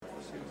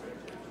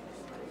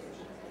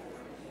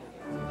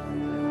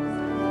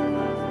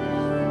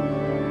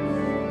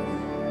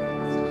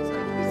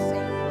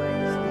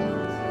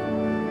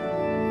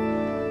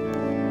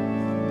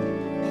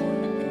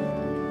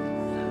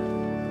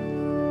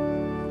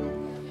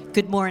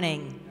Good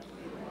morning.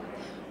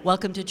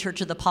 Welcome to Church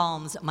of the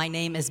Palms. My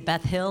name is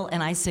Beth Hill,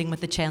 and I sing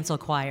with the Chancel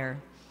Choir.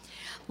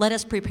 Let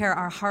us prepare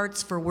our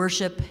hearts for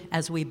worship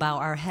as we bow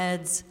our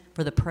heads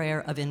for the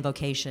prayer of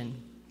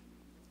invocation.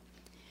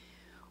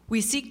 We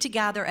seek to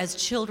gather as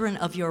children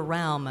of your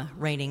realm,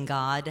 reigning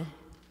God.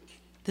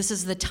 This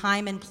is the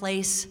time and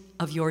place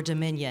of your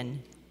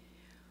dominion.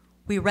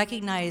 We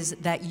recognize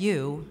that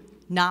you,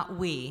 not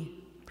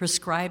we,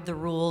 prescribe the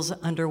rules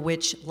under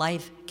which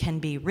life can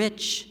be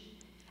rich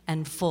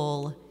and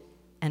full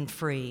and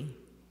free.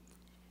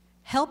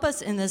 Help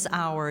us in this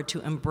hour to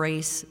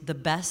embrace the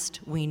best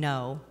we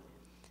know.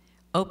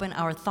 Open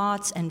our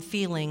thoughts and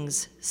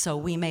feelings so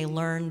we may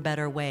learn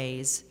better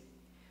ways.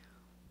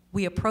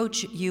 We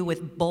approach you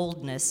with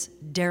boldness,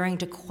 daring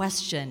to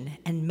question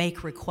and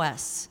make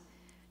requests,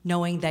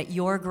 knowing that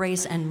your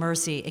grace and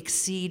mercy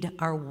exceed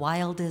our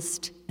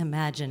wildest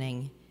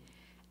imagining,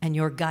 and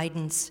your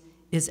guidance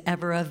is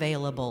ever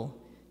available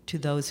to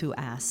those who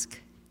ask.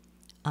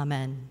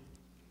 Amen.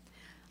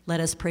 Let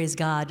us praise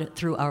God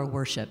through our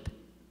worship.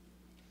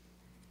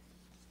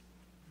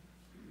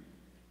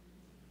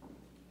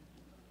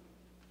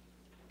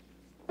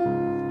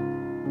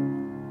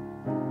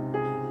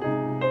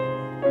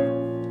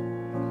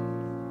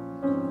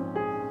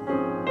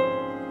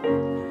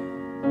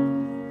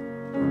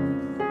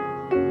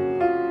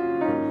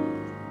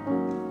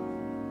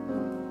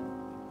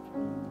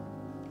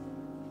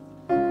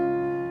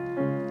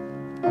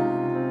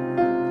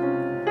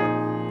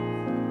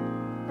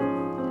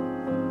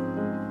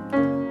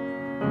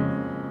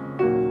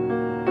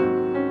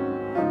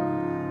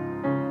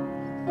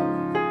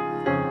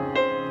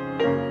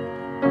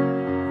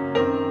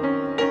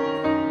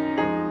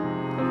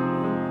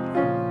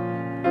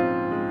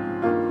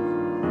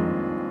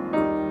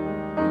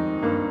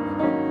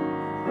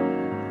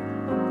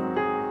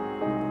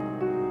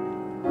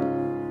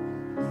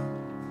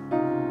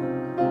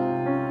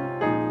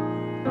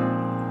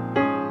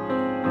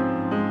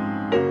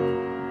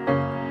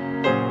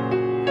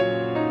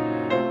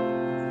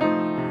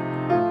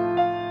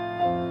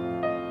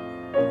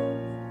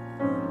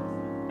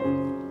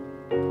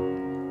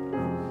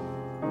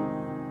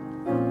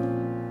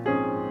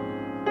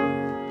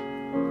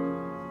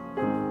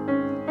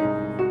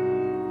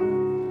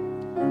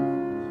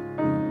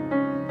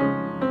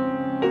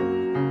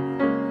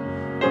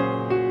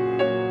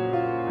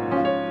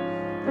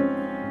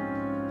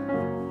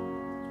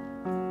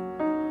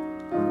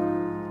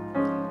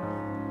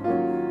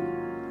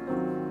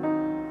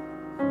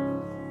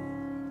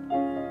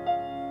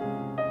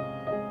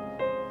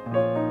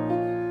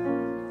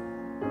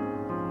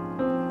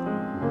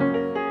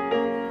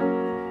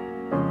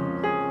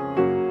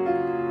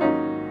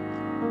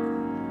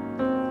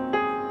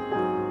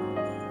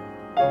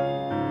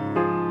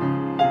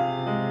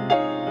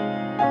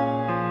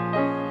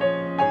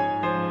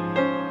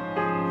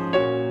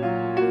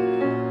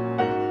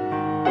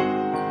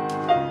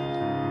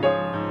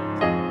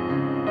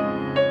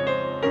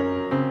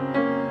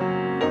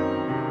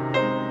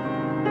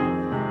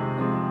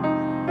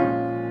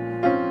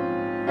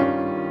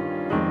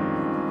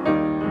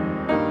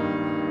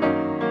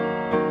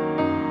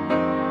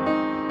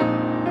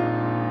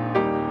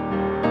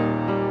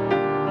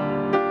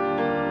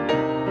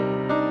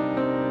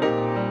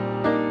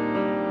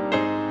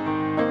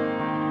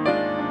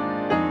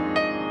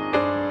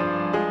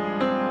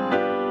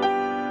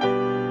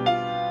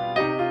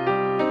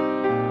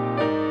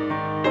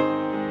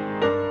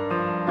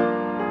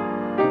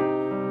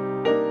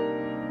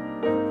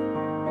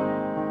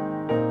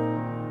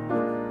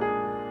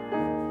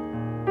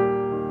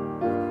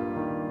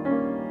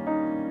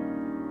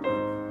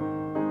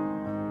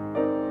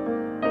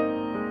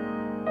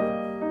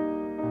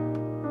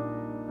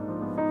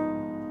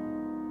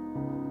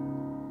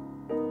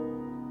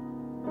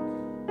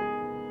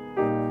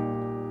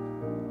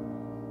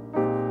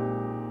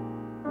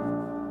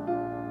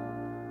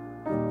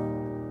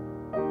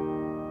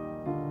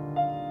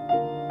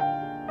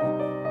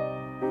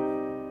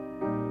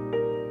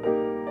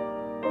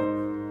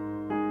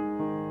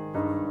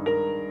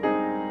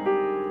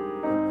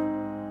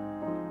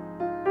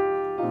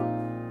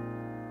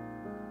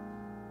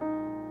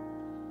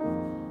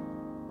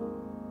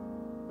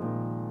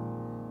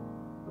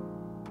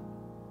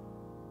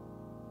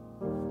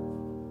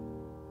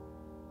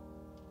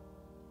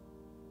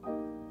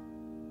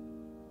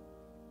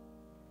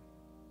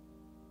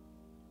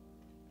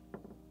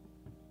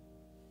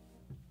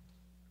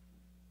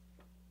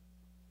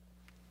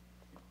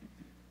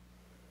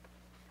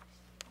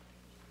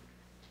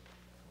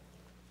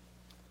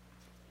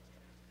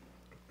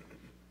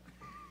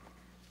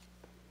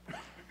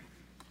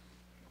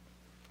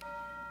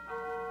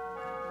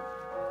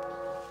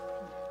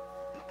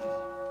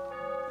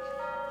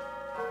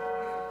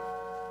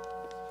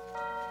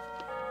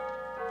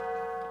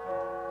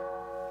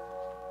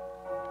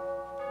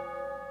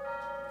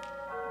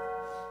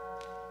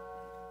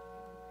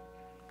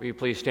 Will you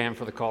please stand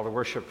for the call to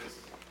worship?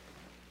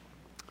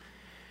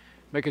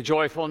 Make a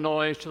joyful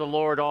noise to the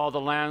Lord, all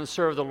the land.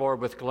 Serve the Lord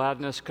with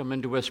gladness. Come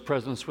into his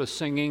presence with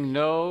singing.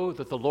 Know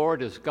that the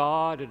Lord is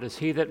God. It is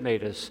he that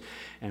made us,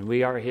 and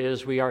we are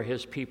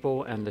his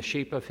people, and the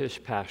sheep of his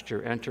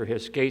pasture. Enter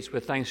his gates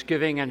with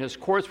thanksgiving and his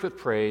courts with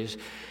praise.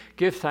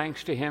 Give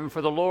thanks to him,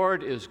 for the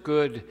Lord is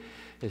good.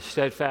 His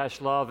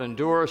steadfast love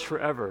endures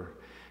forever,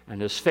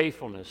 and his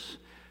faithfulness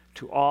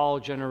to all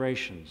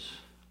generations.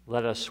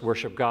 Let us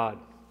worship God.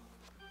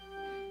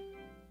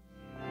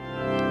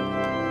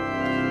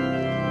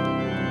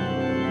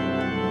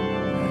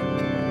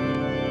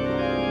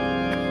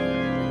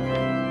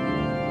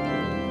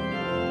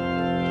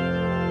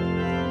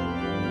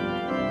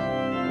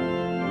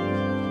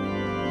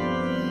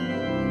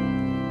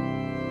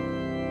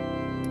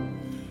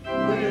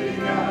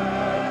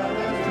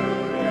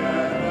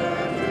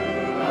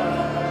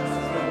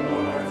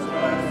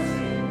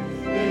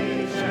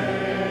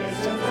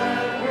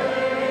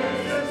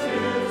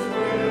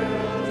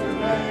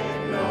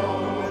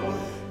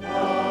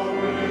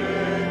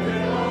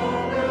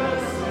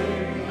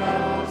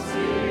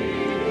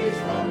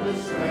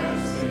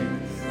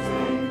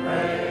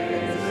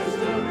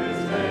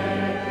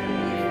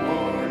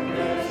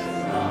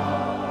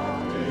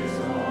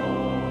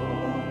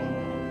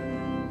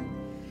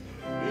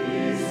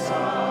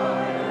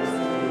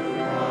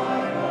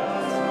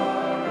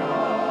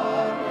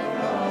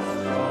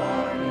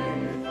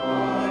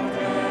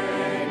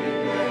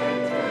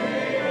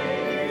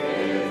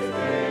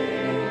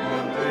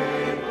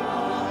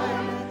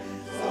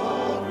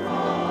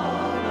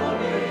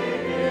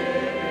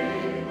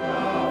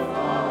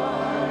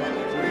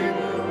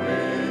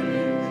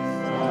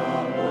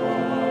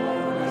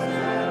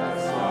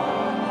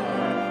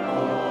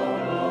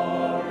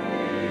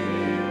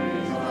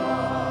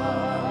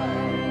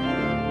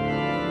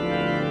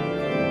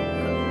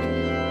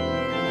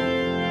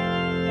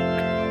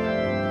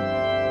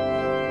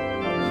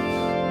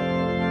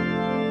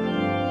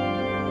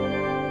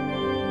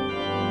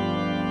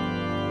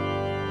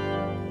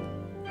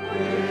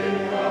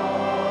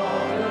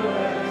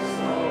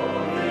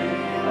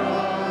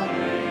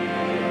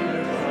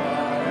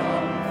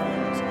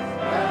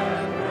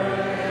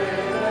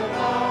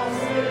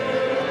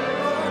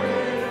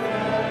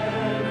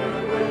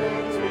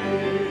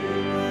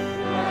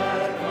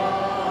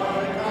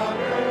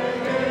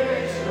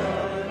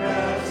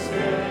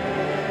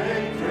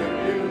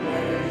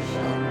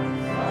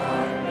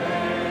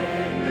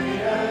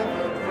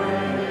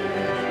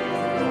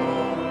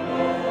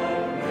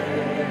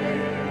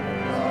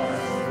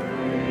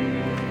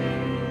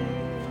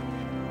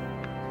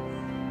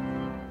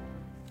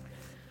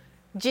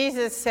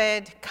 Jesus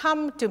said,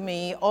 "Come to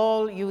me,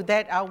 all you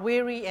that are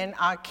weary and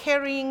are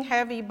carrying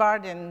heavy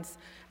burdens,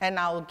 and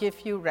I'll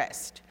give you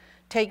rest.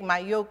 Take my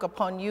yoke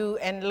upon you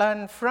and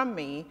learn from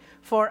me,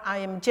 for I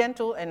am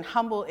gentle and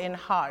humble in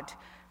heart,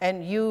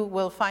 and you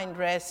will find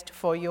rest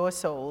for your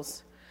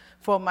souls.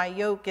 For my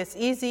yoke is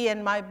easy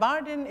and my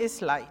burden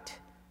is light."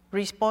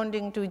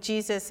 Responding to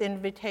Jesus'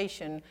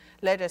 invitation,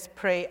 let us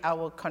pray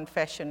our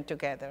confession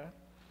together.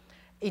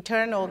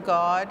 Eternal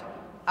God,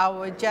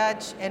 our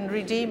judge and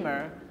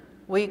redeemer,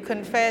 we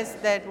confess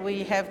that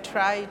we have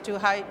tried to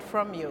hide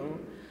from you,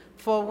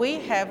 for we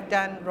have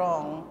done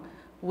wrong.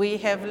 We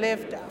have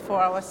lived for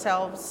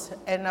ourselves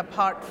and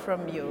apart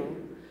from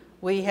you.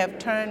 We have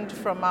turned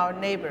from our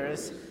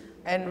neighbors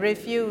and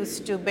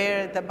refused to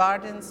bear the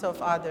burdens of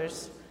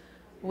others.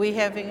 We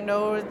have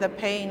ignored the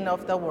pain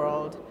of the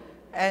world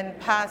and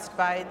passed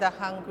by the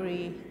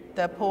hungry,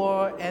 the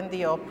poor, and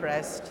the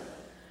oppressed.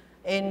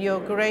 In your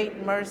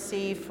great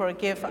mercy,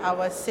 forgive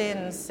our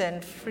sins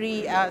and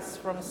free us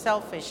from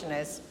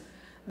selfishness,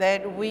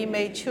 that we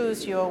may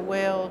choose your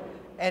will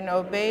and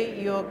obey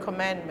your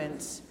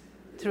commandments.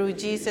 Through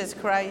Jesus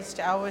Christ,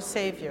 our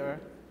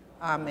Savior.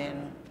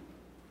 Amen.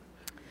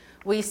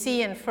 We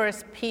see in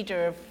 1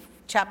 Peter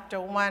chapter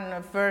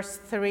 1, verse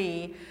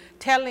 3,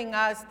 telling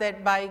us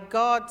that by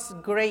God's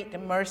great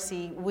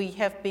mercy, we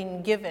have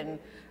been given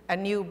a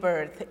new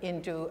birth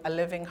into a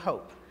living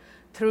hope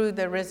through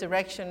the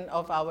resurrection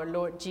of our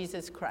Lord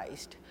Jesus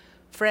Christ.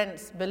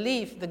 Friends,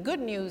 believe the good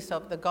news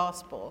of the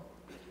gospel.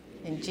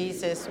 In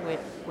Jesus,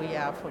 we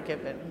are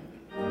forgiven.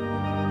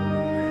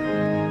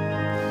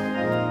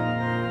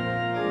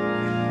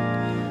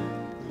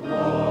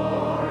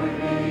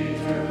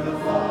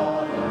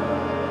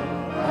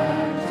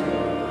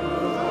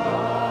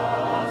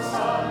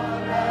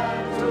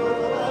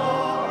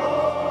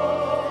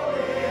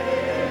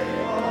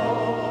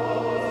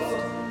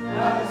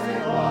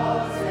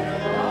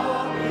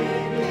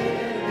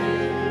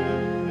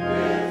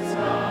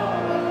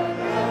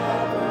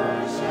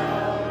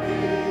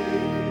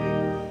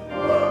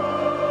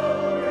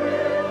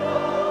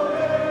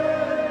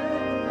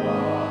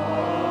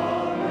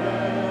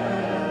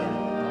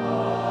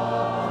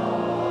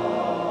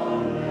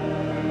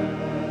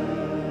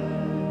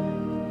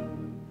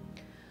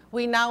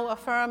 We now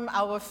affirm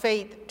our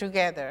faith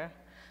together.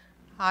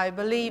 I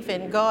believe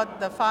in God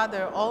the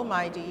Father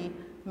Almighty,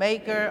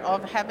 maker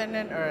of heaven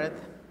and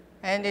earth,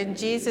 and in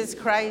Jesus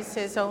Christ,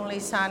 his only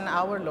Son,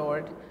 our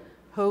Lord,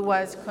 who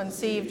was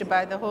conceived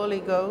by the Holy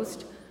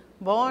Ghost,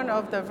 born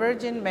of the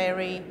Virgin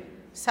Mary,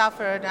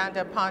 suffered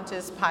under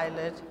Pontius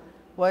Pilate,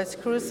 was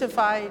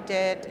crucified,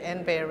 dead,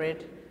 and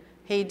buried.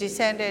 He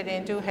descended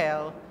into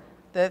hell.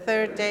 The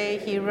third day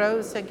he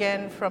rose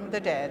again from the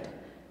dead.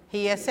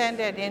 He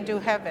ascended into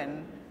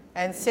heaven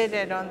and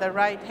sitteth on the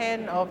right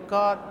hand of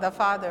God the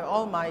Father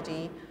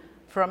Almighty.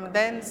 From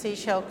thence he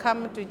shall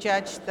come to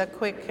judge the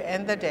quick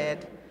and the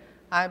dead.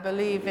 I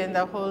believe in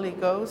the Holy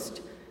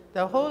Ghost,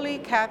 the Holy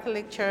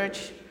Catholic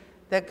Church,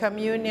 the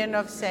communion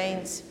of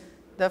saints,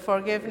 the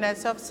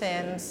forgiveness of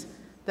sins,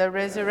 the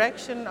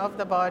resurrection of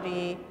the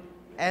body,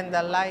 and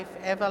the life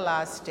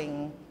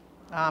everlasting.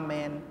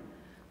 Amen.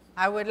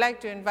 I would like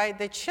to invite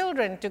the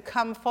children to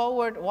come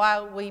forward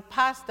while we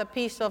pass the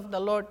peace of the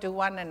Lord to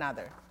one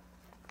another.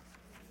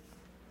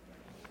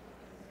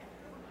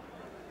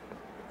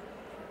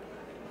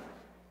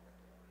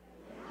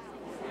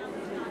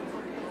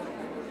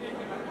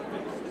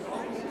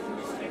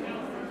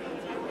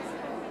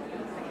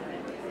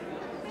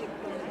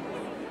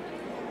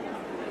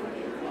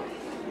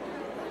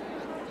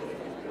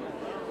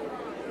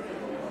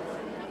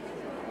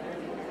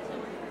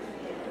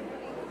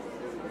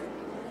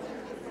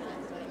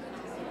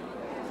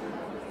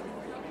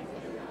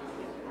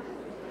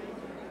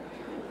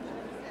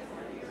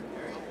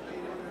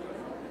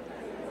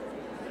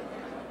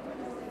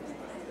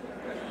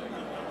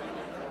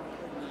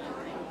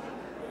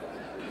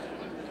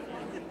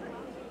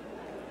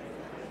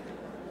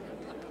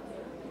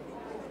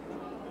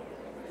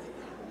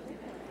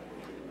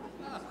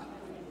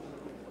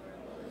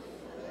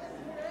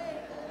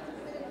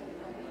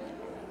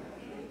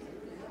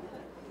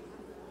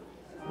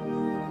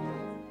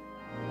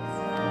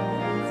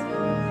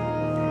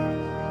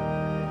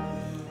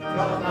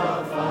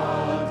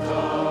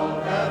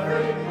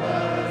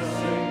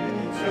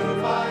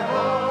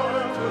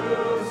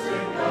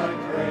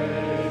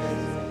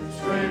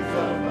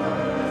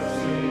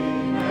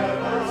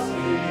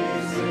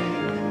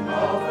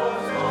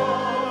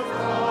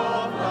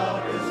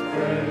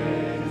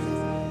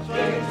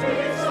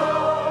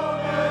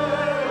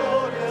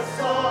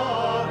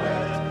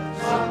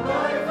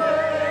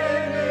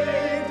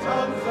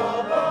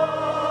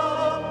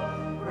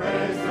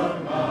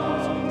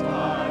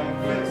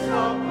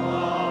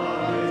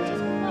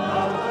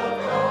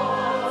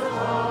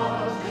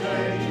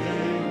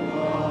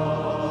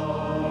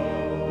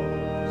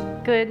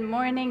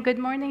 Good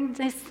morning.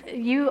 Did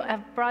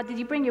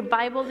you bring your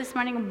Bible this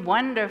morning?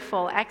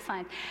 Wonderful,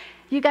 excellent.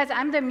 You guys,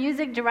 I'm the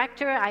music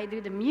director. I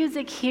do the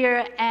music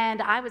here,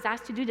 and I was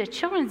asked to do the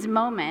children's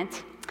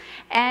moment,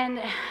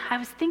 and I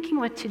was thinking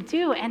what to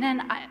do, and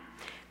then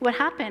what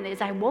happened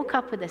is I woke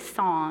up with a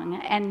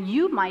song, and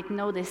you might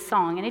know this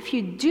song, and if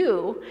you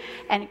do,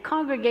 and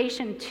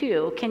congregation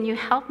too, can you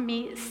help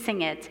me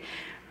sing it?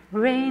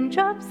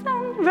 Raindrops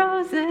and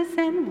roses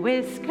and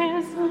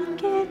whiskers of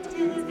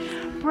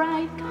kittens,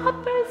 bright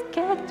coppers,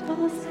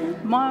 kettles,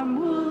 and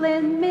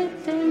marmalade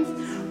mittens,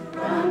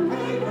 brown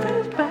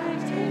papers,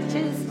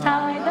 branches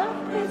tied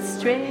up with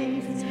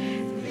strings.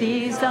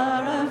 These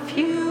are a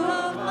few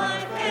of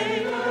my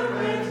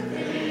favorite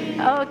things.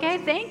 Okay,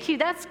 thank you.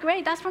 That's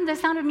great. That's from The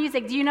Sound of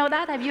Music. Do you know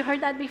that? Have you heard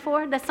that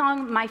before? The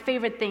song, My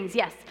Favorite Things.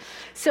 Yes.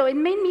 So it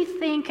made me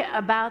think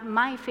about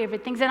my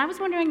favorite things, and I was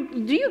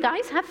wondering, do you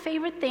guys have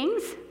favorite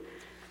things?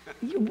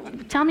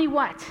 Tell me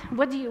what.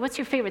 What's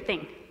your favorite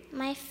thing?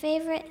 My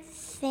favorite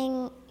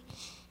thing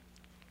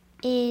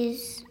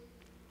is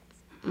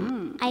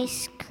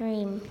ice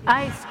cream.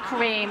 Ice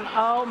cream.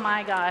 Oh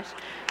my gosh.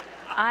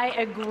 I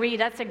agree.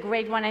 That's a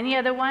great one. Any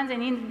other ones?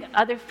 Any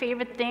other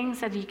favorite things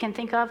that you can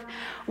think of?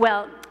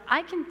 Well,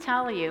 I can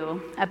tell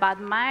you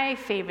about my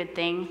favorite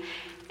thing.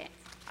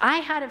 I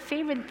had a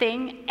favorite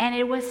thing, and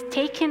it was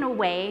taken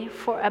away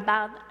for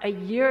about a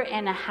year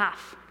and a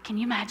half. Can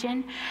you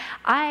imagine?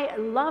 I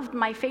loved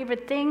my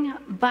favorite thing,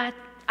 but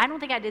I don't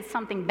think I did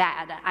something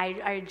bad.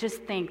 I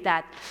just think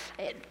that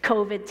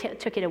COVID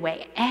took it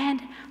away.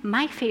 And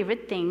my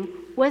favorite thing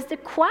was the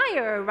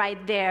choir right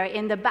there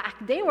in the back.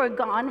 They were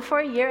gone for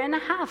a year and a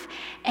half.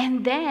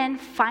 And then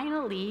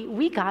finally,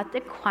 we got the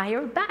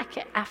choir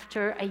back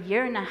after a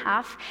year and a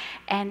half.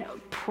 And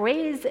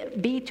praise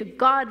be to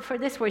God for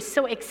this. We're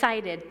so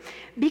excited.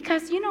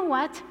 Because you know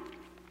what?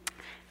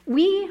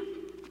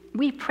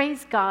 We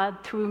praise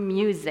God through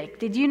music.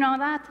 Did you know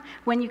that?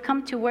 When you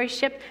come to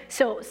worship.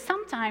 So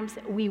sometimes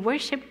we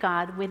worship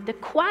God with the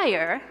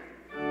choir.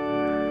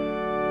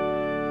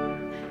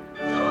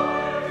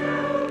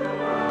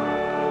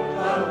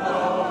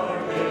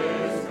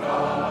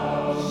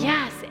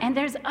 Yes, and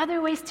there's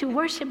other ways to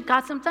worship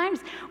God.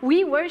 Sometimes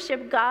we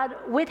worship God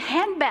with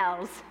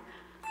handbells.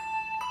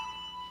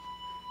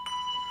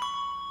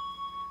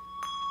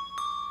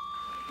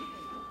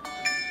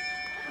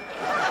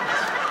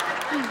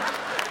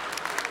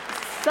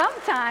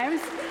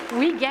 Sometimes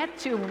we get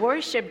to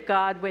worship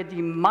God with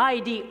the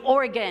mighty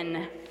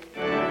organ.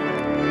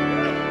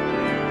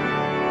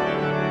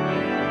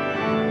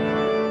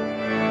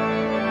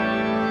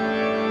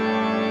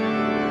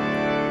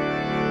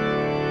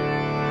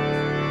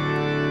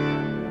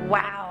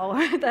 Wow.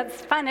 Wow,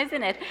 that's fun,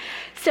 isn't it?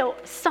 So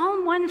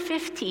Psalm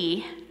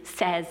 150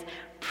 says,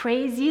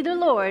 "Praise ye the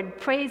Lord,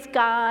 praise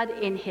God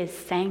in his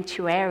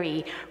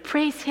sanctuary.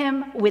 Praise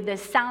him with the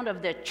sound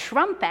of the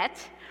trumpet.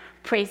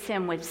 Praise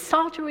him with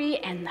psaltery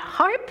and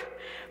harp.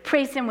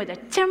 Praise him with a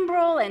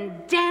timbrel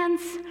and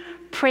dance.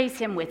 Praise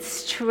him with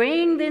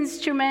stringed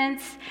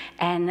instruments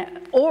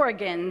and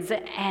organs,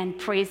 and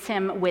praise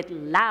him with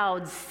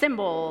loud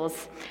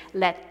cymbals.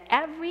 Let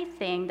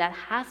everything that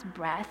has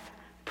breath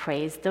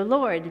praise the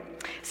Lord."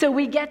 So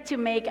we get to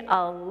make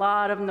a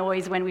lot of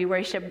noise when we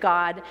worship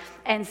God,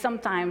 and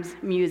sometimes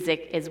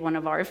music is one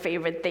of our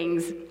favorite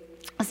things.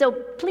 So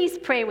please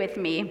pray with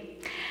me.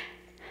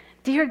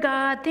 Dear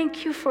God,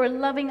 thank you for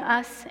loving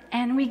us,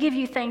 and we give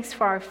you thanks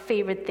for our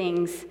favorite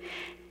things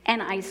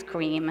and ice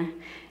cream.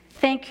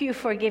 Thank you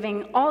for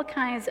giving all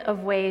kinds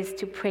of ways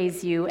to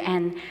praise you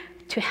and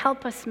to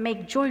help us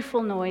make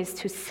joyful noise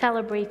to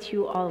celebrate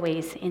you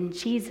always. In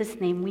Jesus'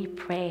 name we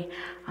pray.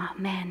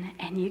 Amen.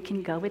 And you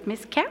can go with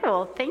Miss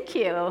Carol. Thank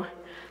you.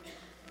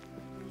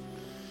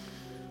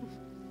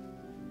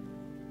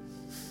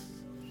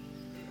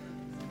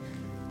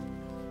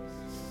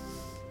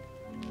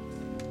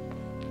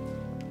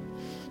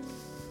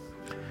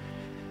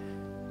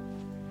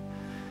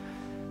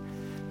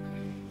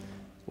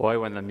 Boy,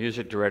 when the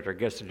music director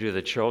gets to do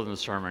the children's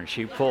sermon,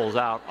 she pulls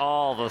out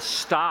all the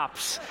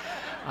stops.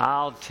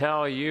 I'll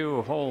tell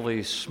you,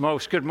 holy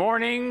smokes. Good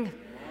morning.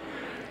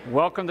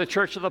 Welcome to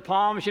Church of the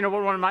Palms. You know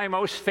what one of my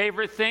most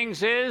favorite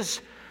things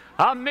is?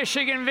 A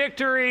Michigan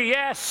victory,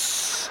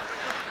 yes.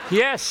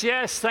 Yes,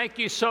 yes. Thank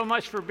you so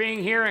much for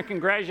being here and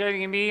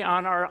congratulating me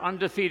on our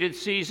undefeated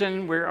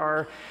season. We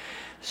are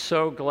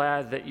so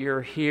glad that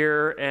you're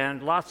here,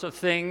 and lots of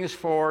things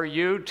for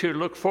you to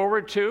look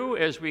forward to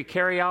as we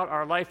carry out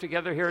our life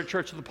together here at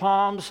Church of the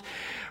Palms.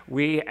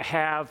 We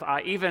have,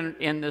 even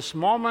in this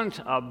moment,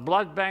 a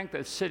blood bank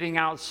that's sitting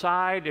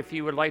outside. If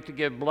you would like to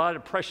give blood, a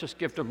precious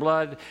gift of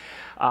blood,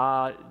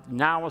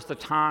 now is the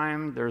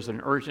time. There's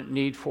an urgent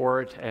need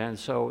for it, and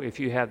so if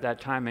you have that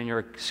time in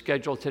your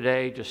schedule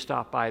today, just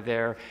stop by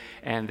there,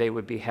 and they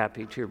would be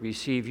happy to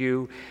receive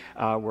you.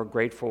 We're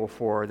grateful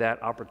for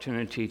that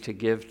opportunity to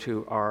give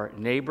to our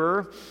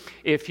neighbor.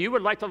 If you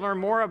would like to learn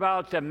more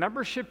about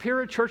membership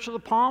here at Church of the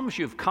Palms,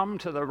 you've come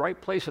to the right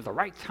place at the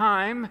right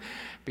time,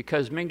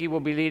 because Mingy will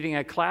be leading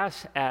a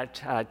class at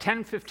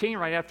 10:15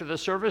 right after the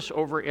service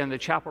over in the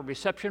chapel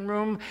reception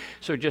room.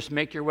 So just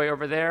make your way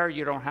over there.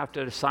 You don't have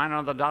to sign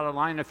on the dotted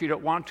line if you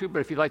don't want to, but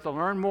if you'd like to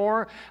learn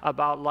more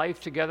about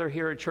life together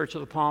here at Church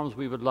of the Palms,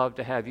 we would love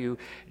to have you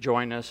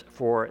join us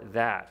for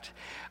that.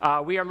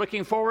 We are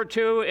looking forward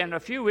to, in a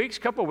few weeks,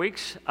 couple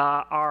weeks,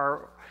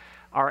 our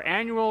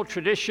annual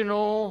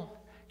traditional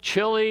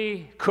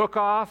chili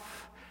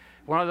cook-off,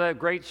 one of the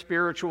great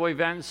spiritual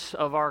events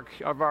of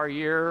our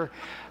year,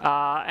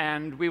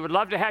 and we would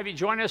love to have you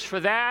join us for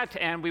that,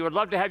 and we would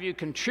love to have you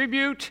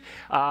contribute,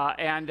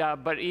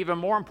 but even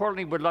more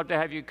importantly, we'd love to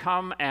have you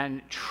come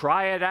and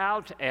try it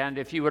out. And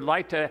if you would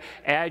like to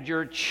add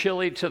your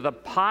chili to the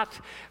pot,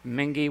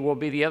 Mingy will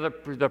be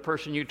the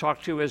person you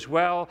talk to as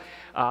well,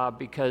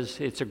 because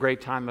it's a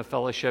great time of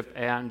fellowship,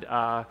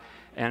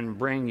 and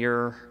bring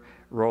your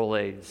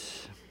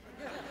Rolaids.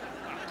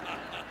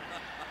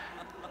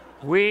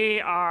 We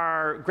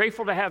are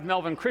grateful to have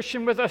Melvin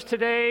Christian with us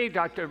today.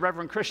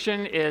 Reverend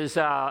Christian is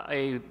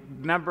a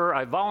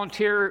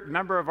volunteer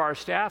member of our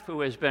staff who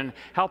has been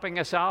helping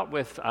us out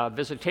with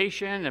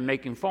visitation and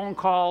making phone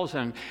calls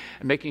and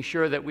making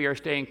sure that we are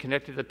staying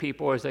connected to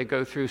people as they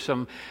go through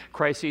some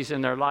crises in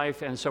their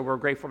life. And so we're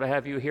grateful to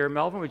have you here,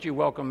 Melvin. Would you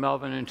welcome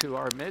Melvin into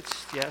our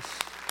midst? Yes.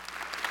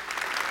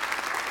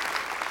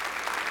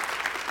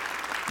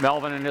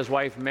 Melvin and his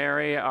wife,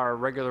 Mary, are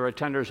regular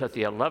attenders at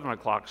the 11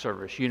 o'clock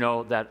service. You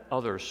know, that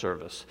other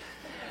service.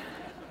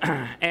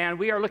 And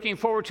we are looking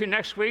forward to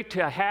next week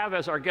to have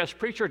as our guest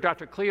preacher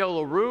Dr. Cleo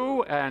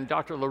LaRue. And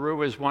Dr.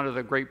 LaRue is one of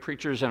the great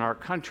preachers in our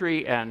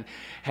country and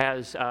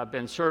has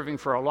been serving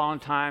for a long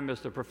time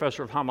as the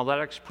professor of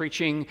homiletics,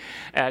 preaching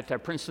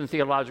at Princeton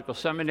Theological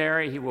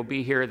Seminary. He will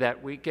be here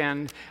that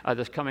weekend,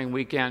 this coming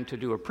weekend, to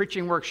do a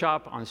preaching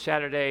workshop on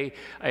Saturday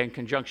in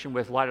conjunction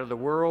with Light of the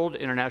World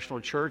International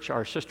Church,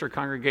 our sister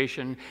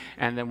congregation,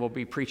 and then we'll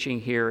be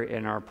preaching here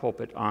in our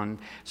pulpit on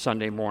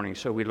Sunday morning.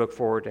 So we look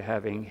forward to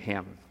having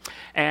him.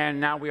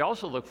 And now we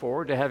also look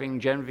forward to having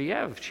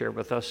Genevieve share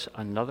with us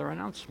another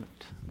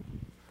announcement.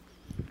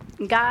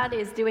 God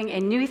is doing a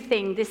new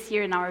thing this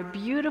year in our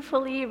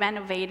beautifully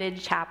renovated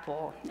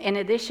chapel. In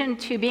addition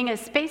to being a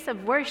space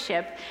of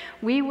worship,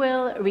 we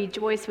will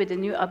rejoice with the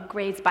new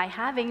upgrades by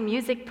having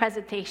music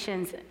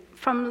presentations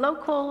from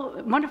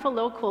wonderful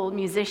local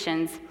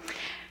musicians.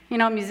 You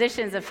know,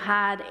 musicians have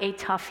had a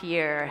tough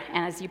year,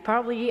 and as you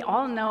probably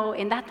all know,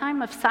 in that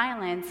time of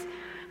silence,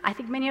 I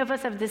think many of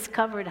us have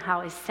discovered how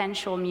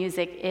essential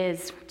music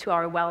is to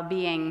our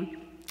well-being.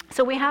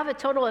 So we have a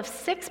total of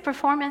 6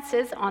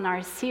 performances on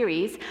our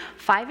series,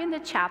 5 in the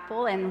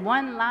chapel and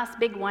one last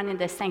big one in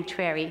the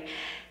sanctuary.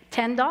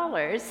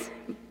 $10,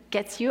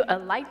 gets you a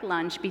light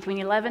lunch between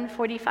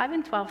 11:45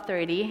 and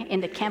 12:30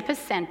 in the campus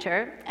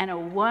center, and a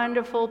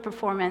wonderful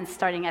performance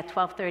starting at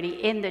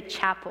 12:30 in the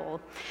chapel.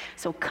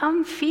 So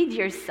come feed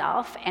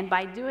yourself, and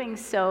by doing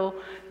so,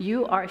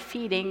 you are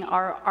feeding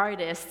our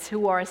artists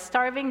who are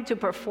starving to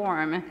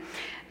perform.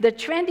 The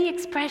trendy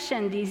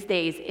expression these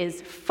days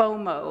is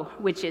FOMO,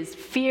 which is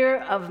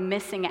fear of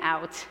missing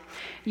out.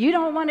 You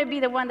don't want to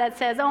be the one that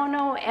says, oh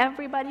no,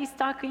 everybody's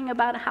talking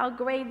about how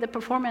great the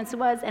performance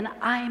was and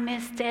I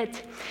missed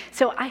it.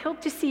 So I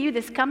hope to see you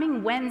this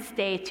coming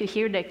Wednesday to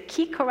hear the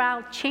Key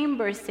Chorale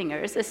Chamber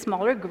Singers, a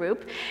smaller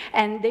group,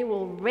 and they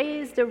will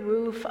raise the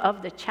roof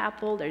of the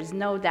chapel, there's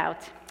no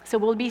doubt. So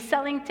we'll be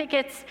selling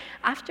tickets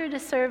after the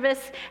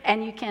service,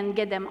 and you can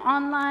get them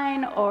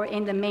online or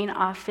in the main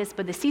office,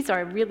 but the seats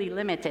are really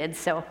limited,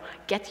 so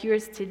get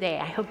yours today.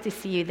 I hope to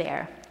see you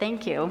there.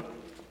 Thank you.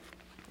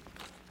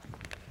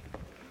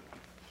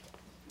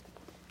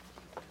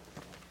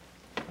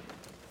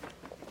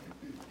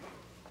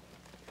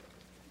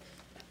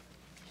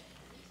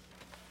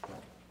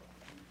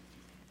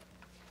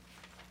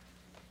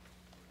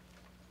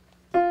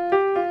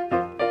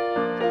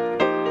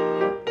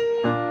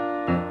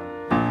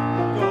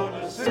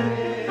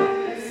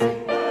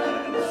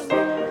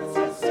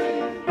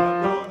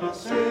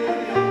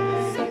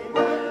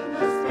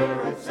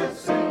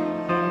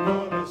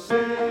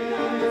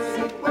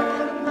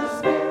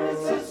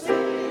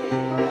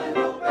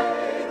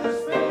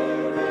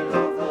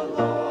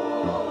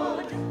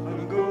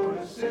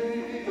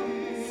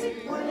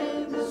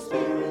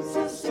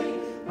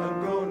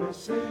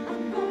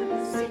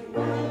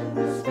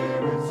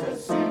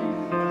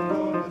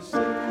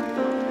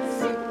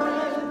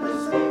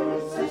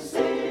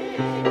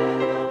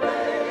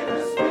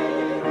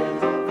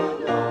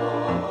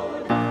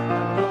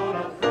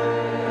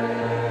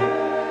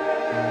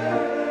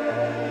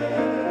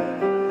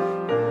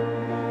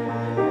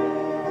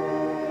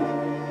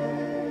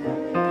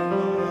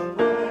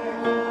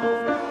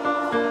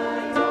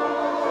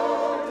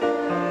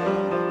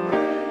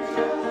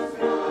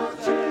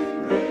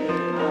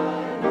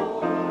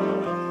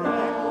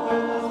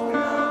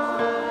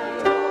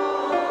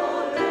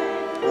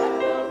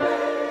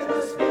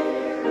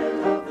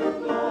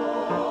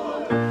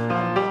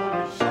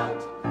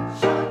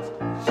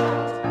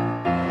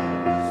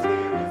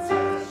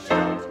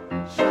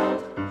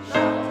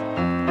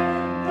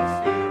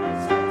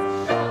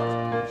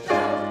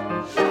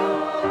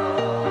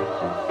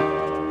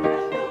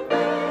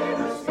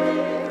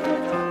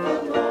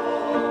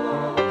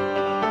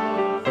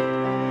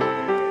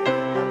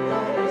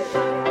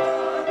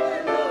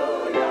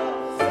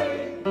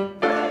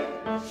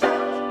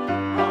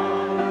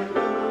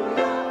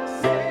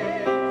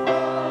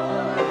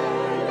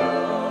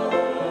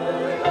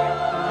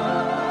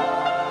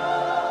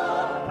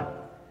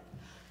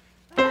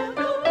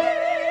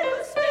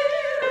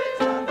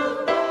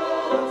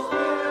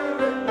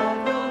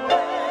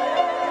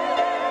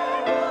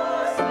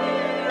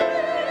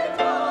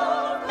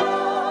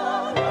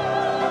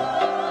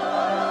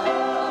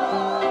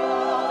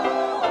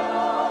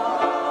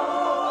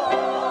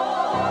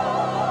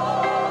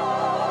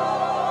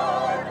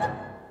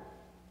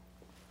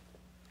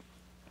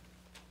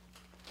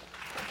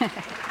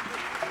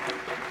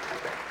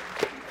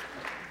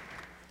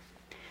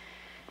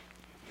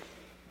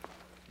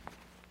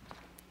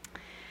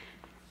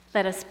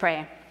 Let us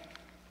pray.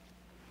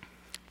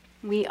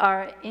 We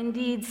are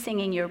indeed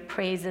singing your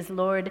praises,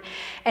 Lord,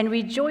 and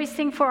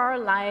rejoicing for our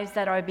lives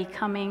that are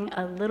becoming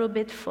a little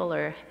bit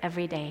fuller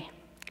every day.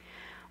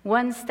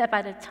 One step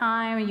at a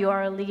time, you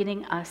are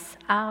leading us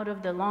out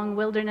of the long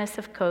wilderness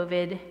of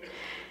COVID,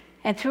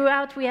 and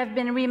throughout we have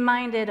been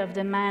reminded of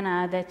the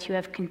manna that you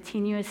have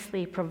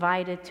continuously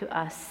provided to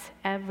us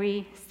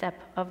every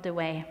step of the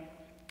way.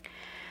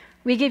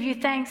 We give you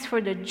thanks for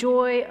the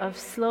joy of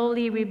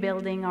slowly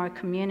rebuilding our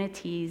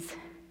communities,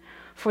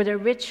 for the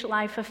rich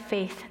life of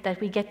faith that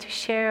we get to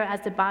share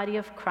as the body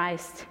of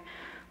Christ,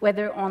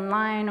 whether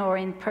online or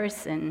in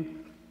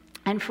person,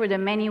 and for the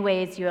many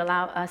ways you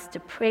allow us to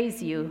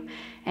praise you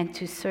and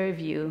to serve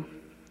you.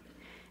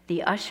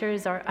 The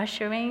ushers are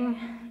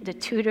ushering, the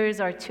tutors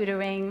are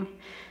tutoring,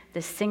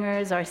 the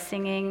singers are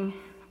singing.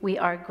 We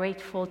are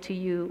grateful to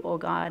you, O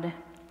God.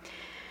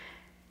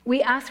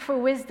 We ask for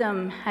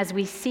wisdom as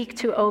we seek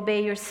to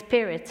obey your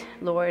Spirit,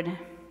 Lord.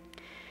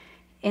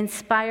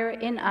 Inspire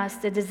in us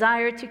the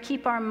desire to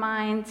keep our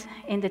minds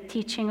in the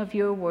teaching of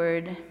your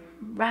word,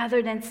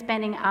 rather than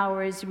spending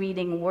hours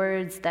reading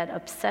words that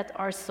upset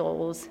our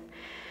souls,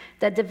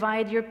 that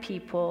divide your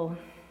people,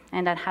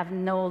 and that have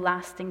no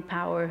lasting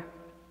power.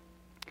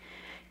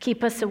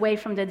 Keep us away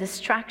from the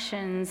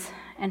distractions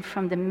and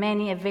from the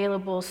many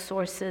available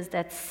sources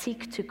that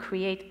seek to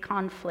create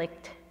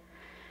conflict.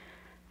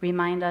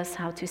 Remind us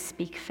how to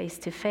speak face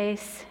to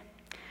face,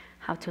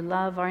 how to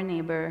love our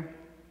neighbor.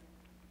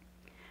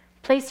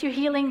 Place your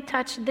healing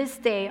touch this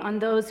day on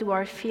those who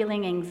are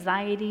feeling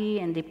anxiety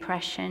and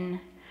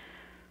depression.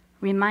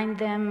 Remind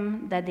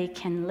them that they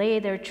can lay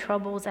their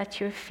troubles at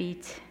your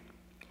feet.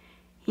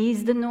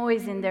 Ease the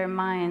noise in their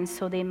minds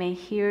so they may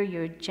hear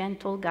your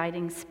gentle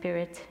guiding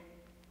spirit.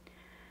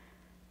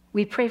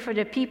 We pray for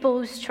the people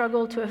who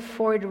struggle to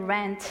afford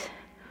rent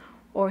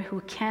or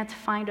who can't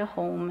find a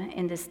home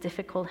in this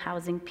difficult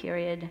housing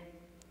period.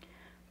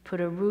 Put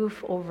a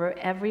roof over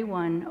every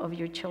one of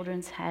your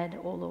children's head,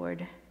 O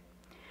Lord.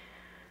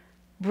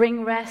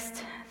 Bring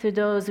rest to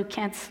those who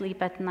can't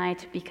sleep at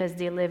night because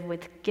they live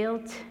with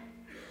guilt,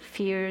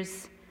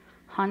 fears,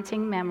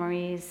 haunting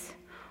memories,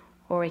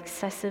 or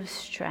excessive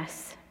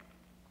stress.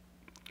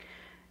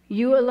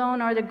 You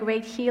alone are the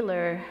great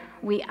healer.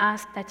 We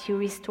ask that you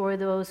restore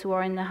those who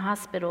are in the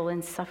hospital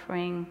and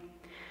suffering,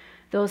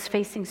 those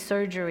facing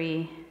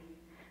surgery,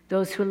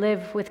 those who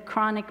live with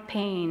chronic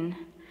pain,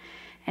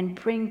 and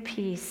bring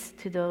peace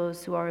to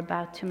those who are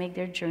about to make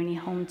their journey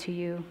home to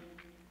you.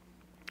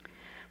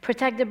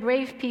 Protect the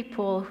brave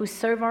people who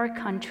serve our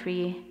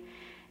country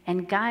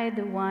and guide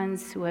the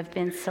ones who have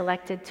been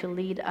selected to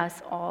lead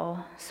us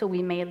all so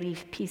we may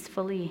live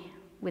peacefully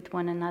with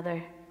one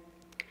another.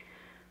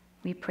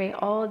 We pray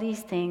all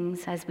these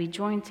things as we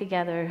join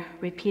together,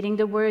 repeating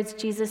the words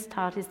Jesus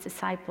taught his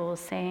disciples,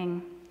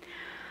 saying,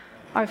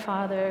 Our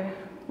Father,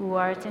 who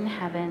art in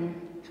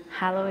heaven,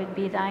 hallowed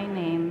be thy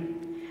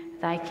name.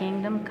 Thy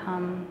kingdom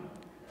come,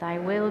 thy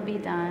will be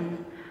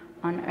done,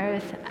 on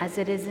earth as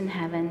it is in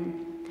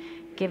heaven.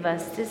 Give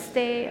us this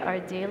day our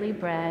daily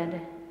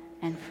bread,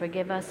 and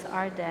forgive us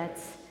our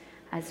debts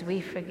as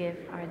we forgive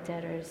our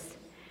debtors.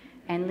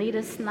 And lead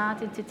us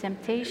not into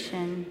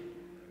temptation,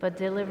 but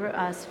deliver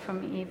us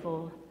from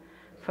evil.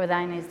 For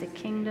thine is the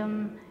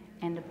kingdom,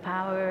 and the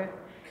power,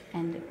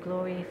 and the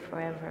glory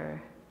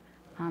forever.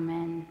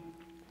 Amen.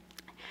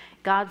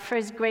 God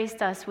first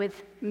graced us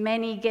with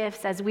many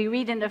gifts, as we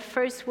read in the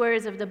first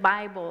words of the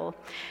Bible.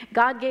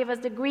 God gave us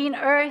the green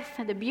earth,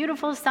 the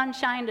beautiful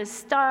sunshine, the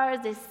stars,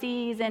 the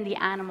seas, and the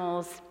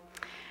animals.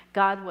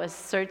 God was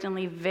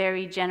certainly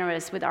very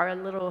generous with our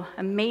little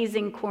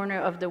amazing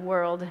corner of the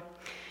world.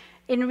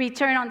 In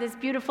return, on this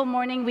beautiful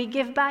morning, we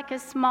give back a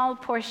small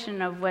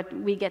portion of what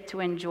we get to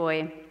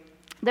enjoy.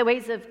 The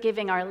ways of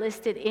giving are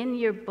listed in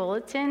your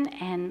bulletin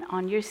and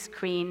on your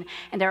screen,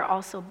 and there are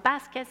also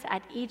baskets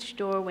at each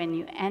door when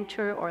you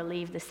enter or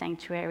leave the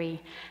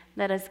sanctuary.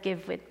 Let us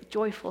give with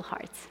joyful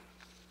hearts.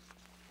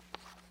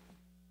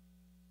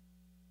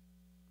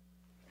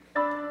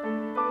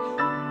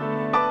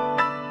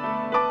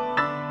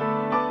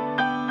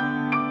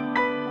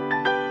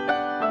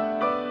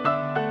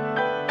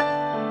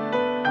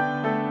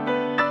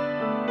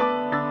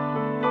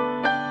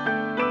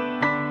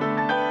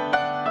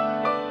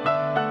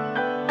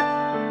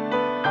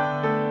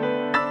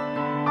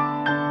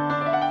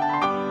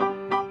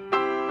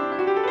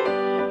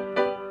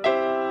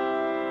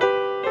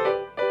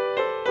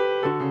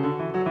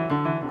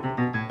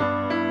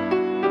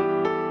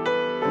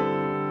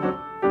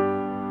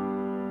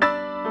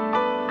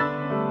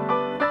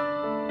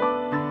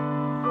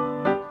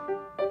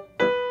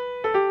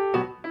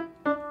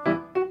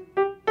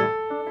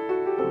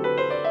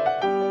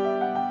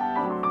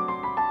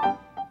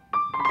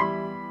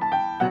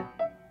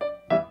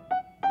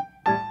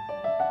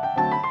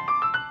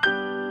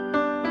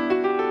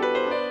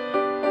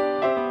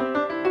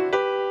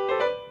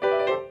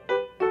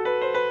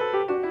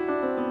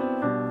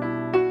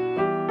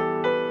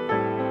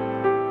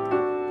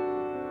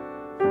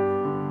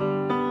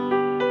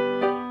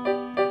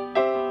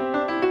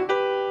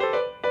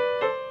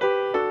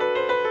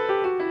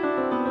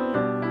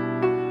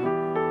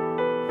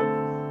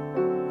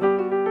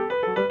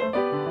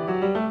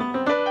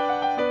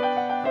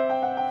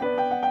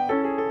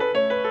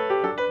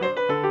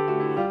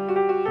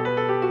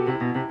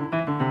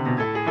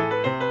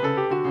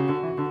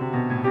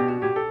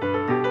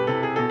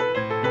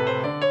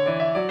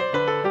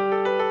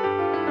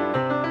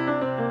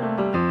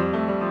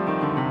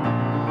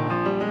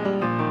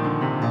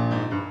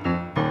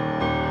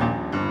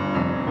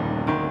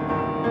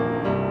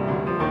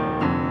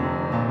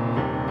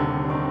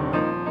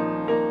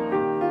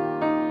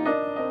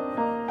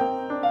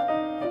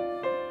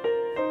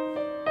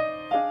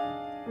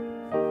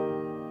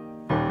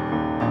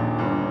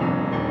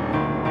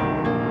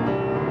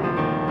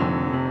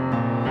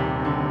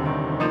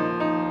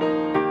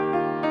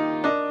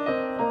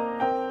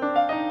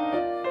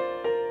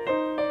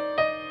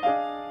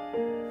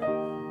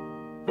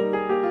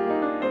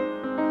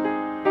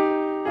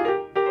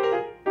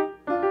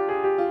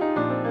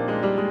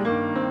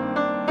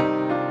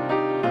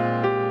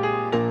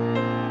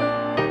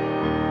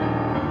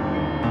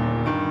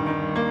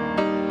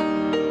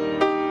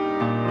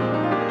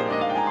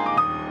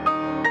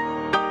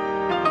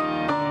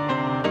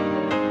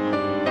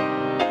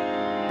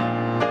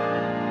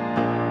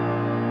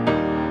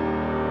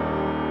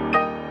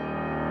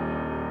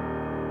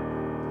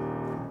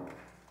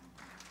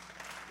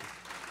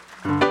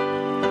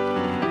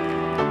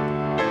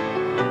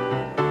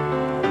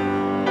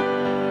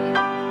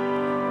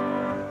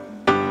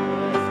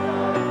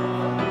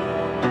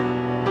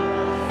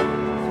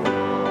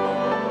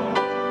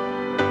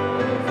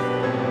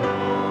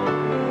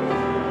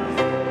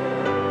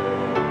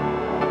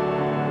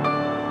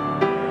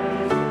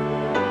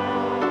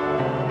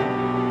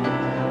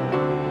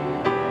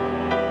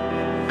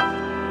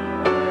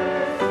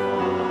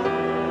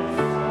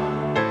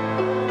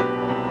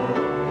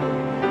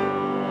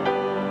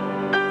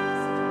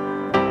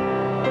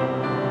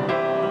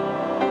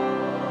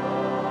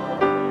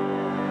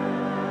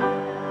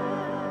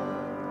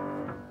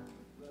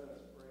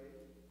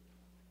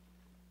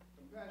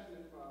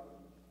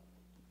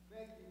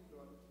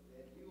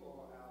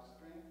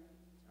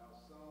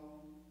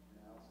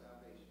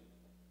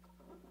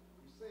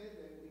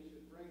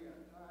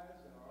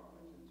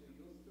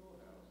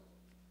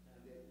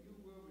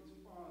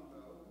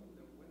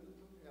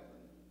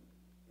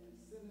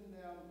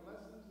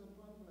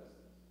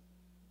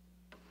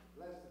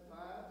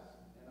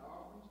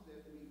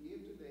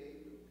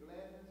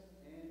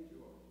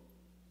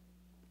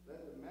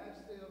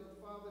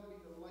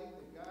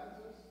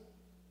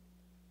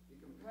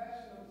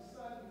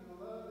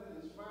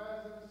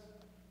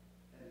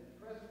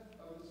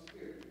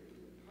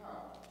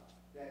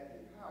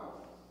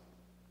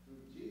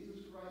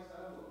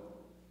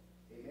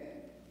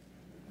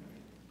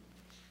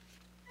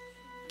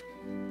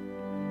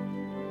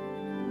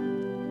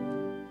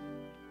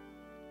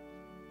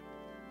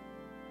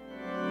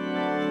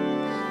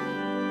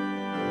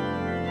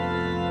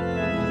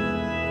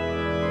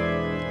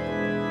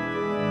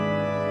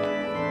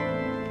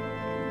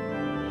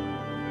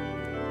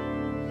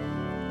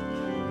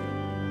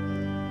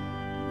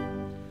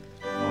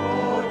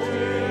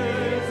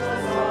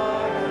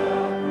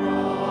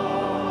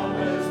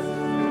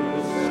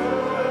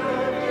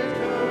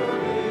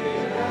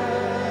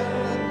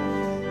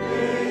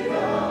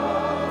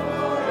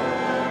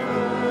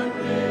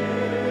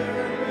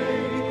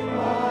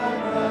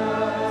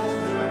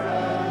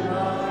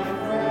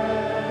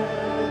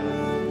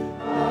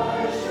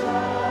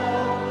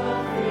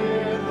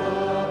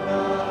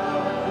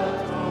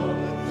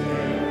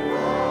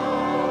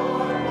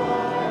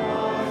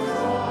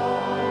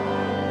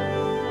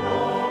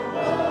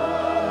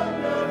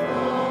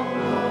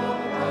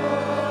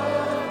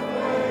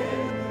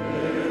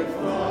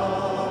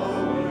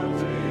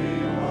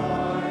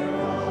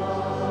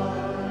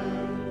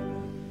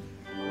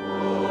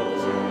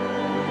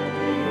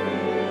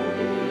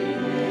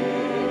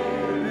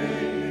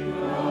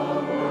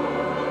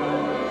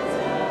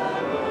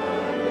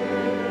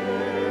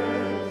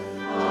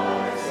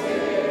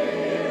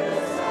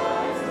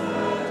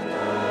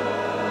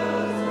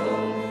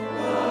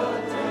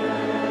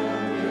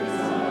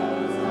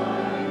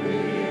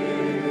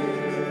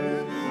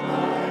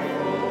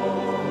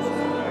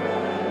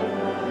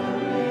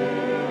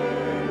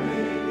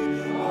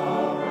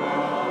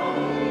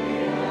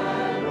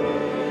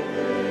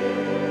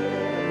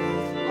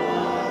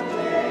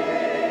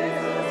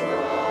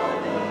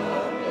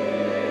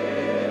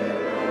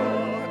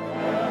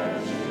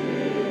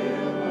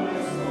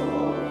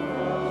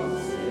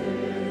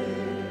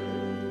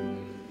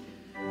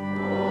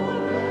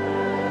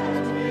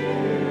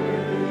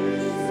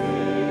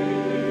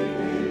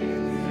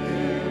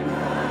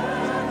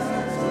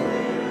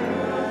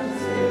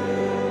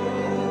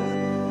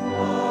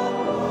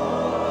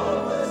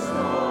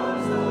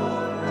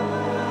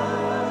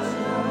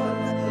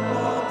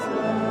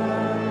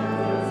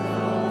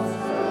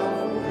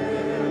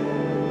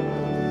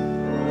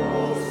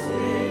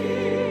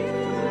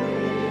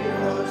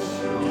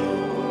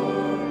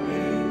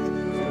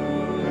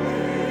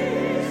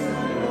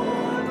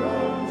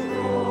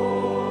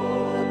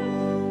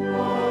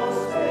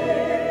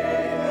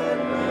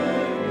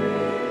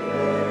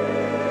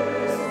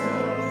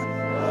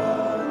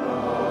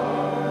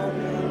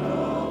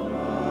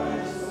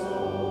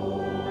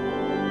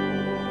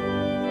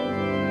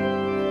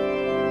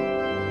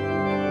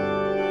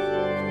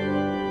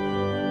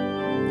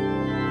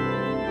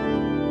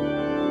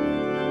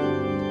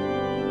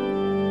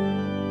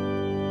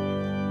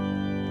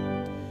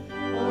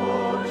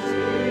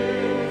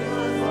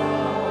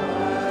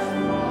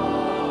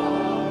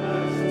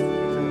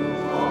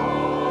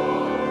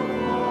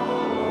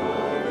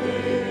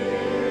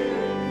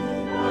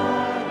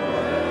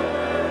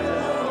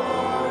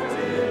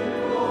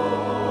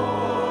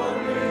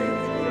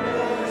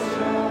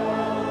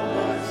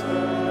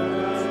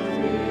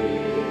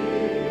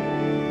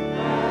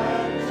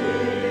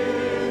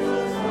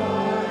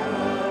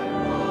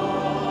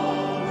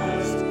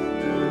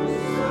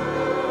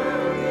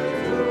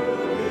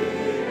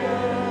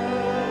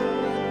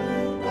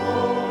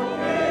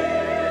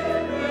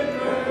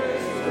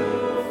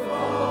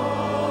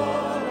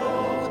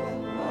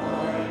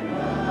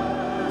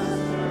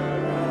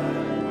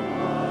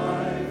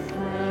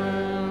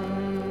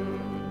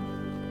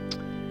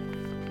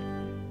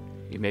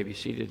 may be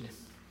seated.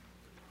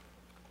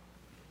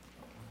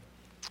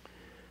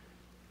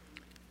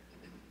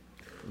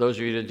 For those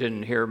of you that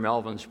didn't hear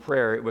Melvin's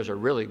prayer, it was a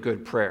really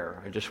good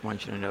prayer. I just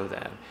want you to know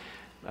that.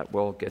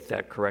 We'll get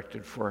that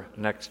corrected for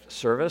next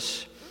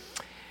service.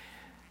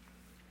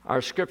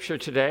 Our scripture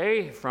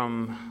today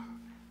from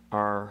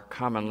our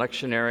common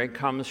lectionary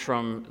comes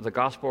from the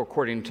Gospel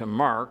according to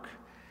Mark,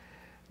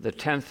 the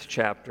 10th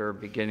chapter,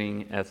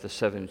 beginning at the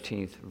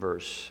 17th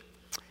verse.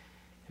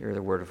 Hear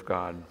the word of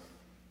God.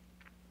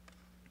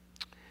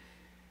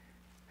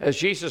 As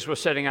Jesus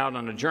was setting out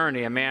on a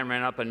journey, a man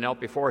ran up and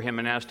knelt before him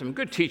and asked him,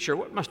 "Good teacher,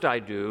 what must I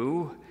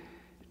do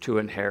to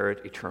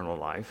inherit eternal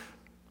life?"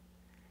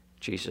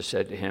 Jesus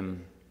said to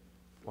him,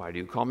 "Why do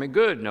you call me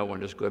good? No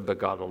one is good but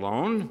God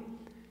alone.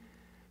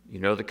 You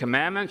know the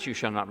commandments: you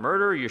shall not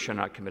murder, you shall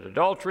not commit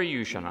adultery,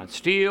 you shall not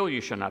steal,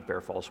 you shall not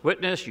bear false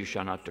witness, you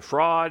shall not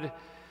defraud,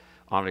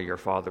 honor your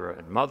father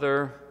and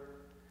mother."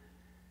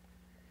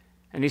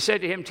 And he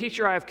said to him,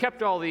 "Teacher, I have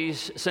kept all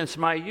these since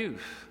my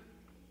youth."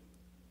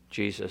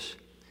 Jesus,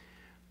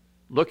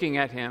 looking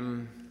at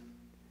him,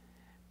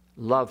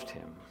 loved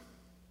him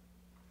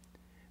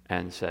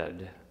and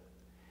said,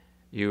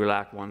 "You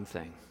lack one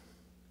thing.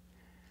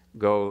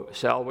 Go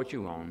sell what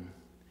you own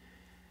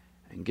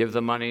and give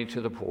the money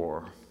to the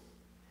poor,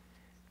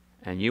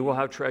 and you will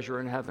have treasure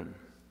in heaven.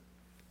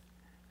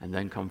 And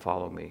then come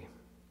follow me."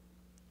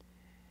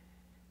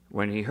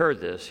 When he heard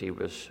this, he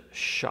was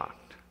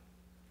shocked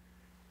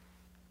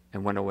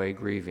and went away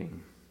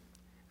grieving,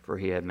 for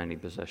he had many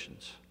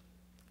possessions.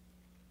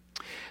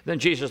 Then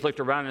Jesus looked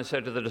around and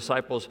said to the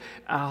disciples,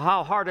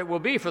 "How hard it will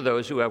be for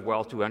those who have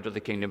wealth to enter the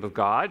kingdom of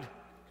God."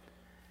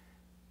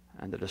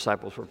 And the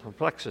disciples were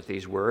perplexed at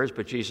these words,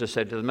 but Jesus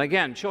said to them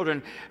again,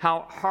 "Children,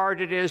 how hard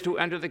it is to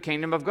enter the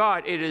kingdom of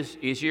God. It is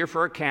easier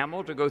for a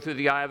camel to go through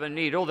the eye of a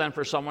needle than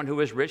for someone who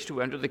is rich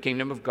to enter the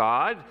kingdom of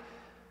God."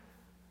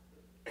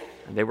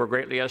 And they were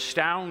greatly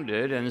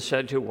astounded and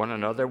said to one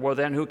another, "Well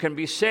then, who can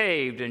be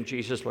saved?" And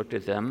Jesus looked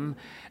at them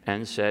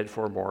and said,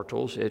 "For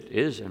mortals it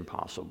is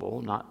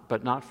impossible,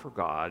 but not for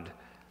God.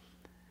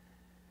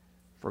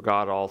 For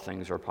God all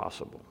things are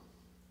possible."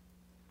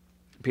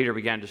 Peter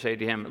began to say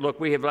to him, "Look,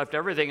 we have left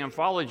everything and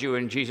followed you."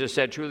 And Jesus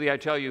said, "Truly I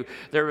tell you,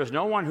 there is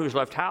no one who's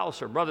left house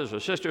or brothers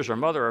or sisters or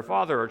mother or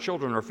father or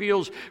children or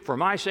fields for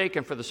my sake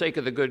and for the sake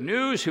of the good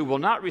news who will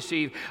not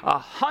receive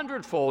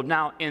 100-fold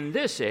now in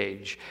this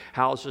age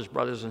houses,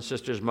 brothers and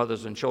sisters,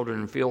 mothers and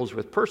children, and fields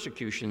with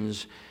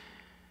persecutions,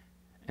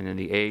 and in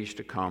the age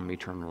to come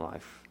eternal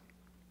life.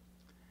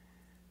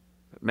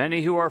 But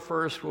many who are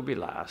first will be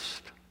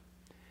last,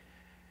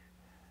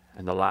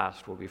 and the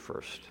last will be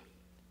first."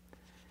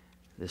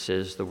 This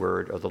is the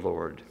word of the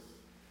Lord.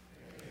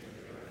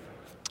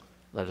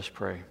 Let us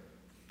pray.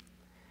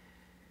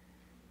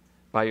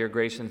 By your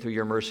grace and through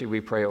your mercy,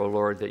 we pray, O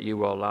Lord, that you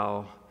will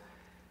allow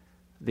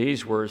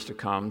these words to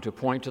come to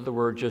point to the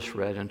word just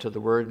read and to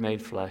the word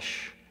made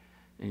flesh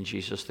in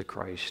Jesus the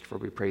Christ. For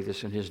we pray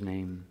this in his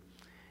name.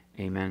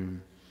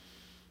 Amen.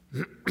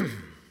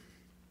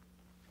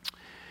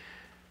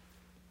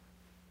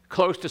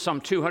 Close to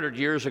some 200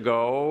 years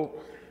ago,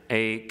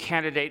 a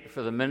candidate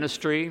for the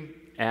ministry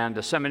and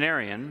a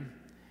seminarian,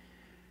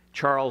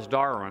 Charles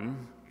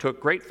Darwin, took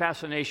great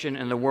fascination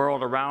in the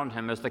world around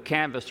him as the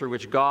canvas through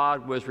which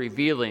God was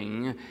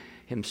revealing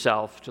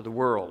himself to the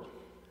world.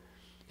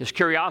 His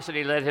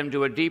curiosity led him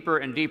to a deeper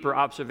and deeper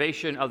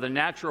observation of the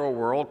natural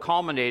world,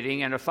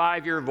 culminating in a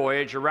 5-year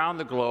voyage around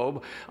the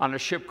globe on a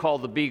ship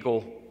called the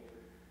Beagle.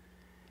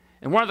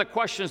 And one of the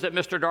questions that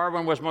Mr.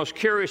 Darwin was most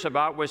curious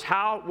about was,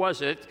 how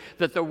was it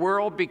that the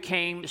world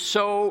became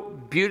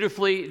so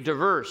beautifully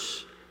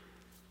diverse?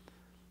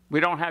 We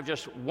don't have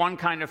just one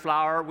kind of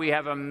flower, we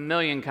have a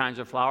million kinds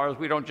of flowers.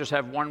 We don't just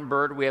have one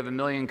bird, we have a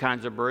million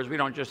kinds of birds. We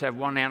don't just have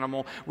one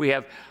animal, we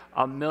have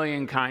a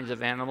million kinds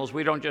of animals.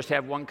 We don't just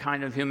have one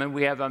kind of human,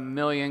 we have a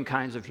million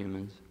kinds of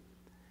humans.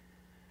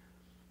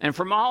 And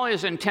from all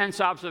his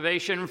intense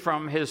observation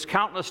from his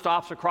countless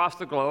stops across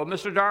the globe,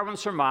 Mr. Darwin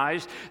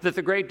surmised that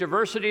the great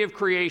diversity of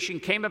creation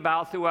came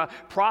about through a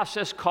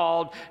process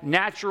called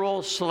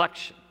natural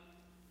selection.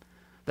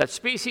 That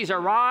species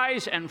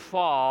arise and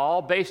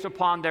fall based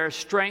upon their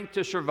strength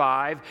to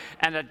survive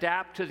and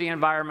adapt to the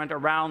environment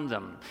around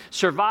them.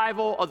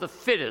 Survival of the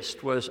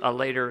fittest was a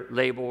later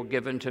label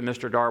given to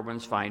Mr.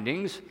 Darwin's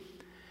findings.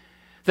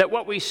 That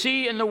what we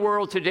see in the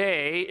world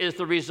today is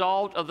the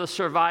result of the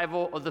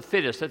survival of the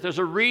fittest. That there's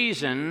a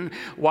reason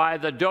why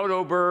the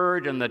dodo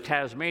bird and the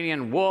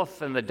Tasmanian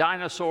wolf and the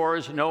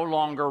dinosaurs no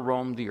longer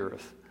roam the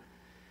earth.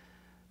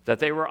 That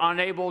they were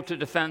unable to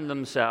defend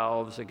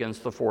themselves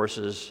against the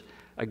forces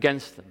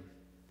against them.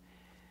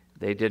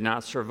 They did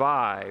not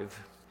survive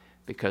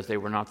because they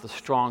were not the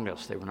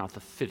strongest, they were not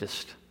the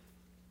fittest.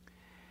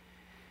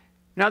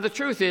 Now, the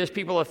truth is,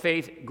 people of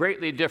faith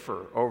greatly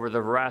differ over the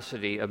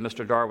veracity of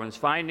Mr. Darwin's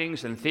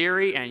findings and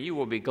theory, and you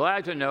will be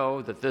glad to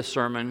know that this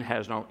sermon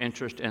has no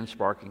interest in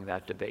sparking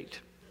that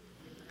debate.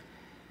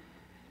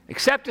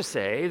 Except to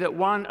say that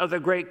one of the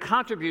great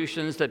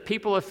contributions that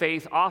people of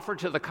faith offer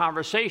to the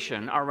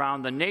conversation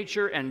around the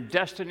nature and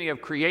destiny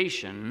of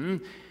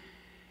creation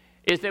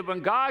is that when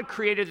God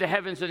created the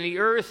heavens and the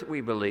earth, we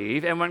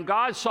believe, and when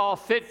God saw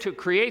fit to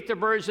create the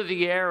birds of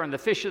the air and the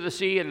fish of the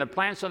sea and the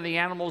plants and the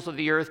animals of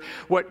the earth,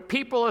 what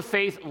people of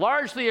faith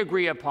largely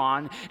agree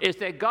upon is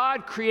that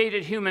God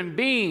created human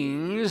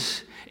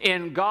beings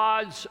in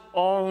God's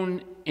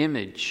own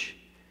image.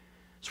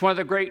 It's one of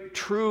the great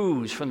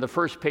truths from the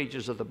first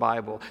pages of the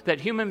Bible, that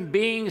human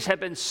beings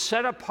have been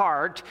set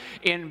apart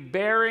in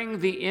bearing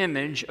the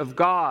image of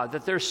God,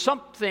 that there's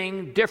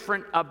something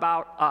different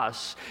about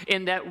us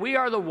in that we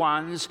are the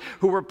ones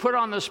who were put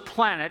on this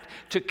planet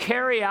to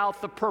carry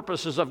out the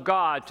purposes of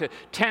God, to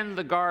tend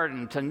the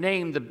garden, to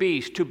name the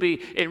beast, to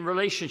be in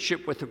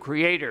relationship with the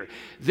Creator.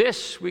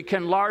 This we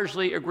can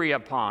largely agree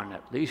upon,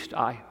 at least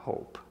I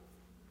hope.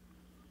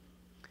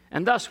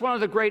 And thus, one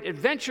of the great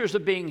adventures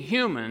of being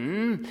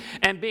human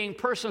and being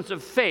persons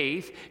of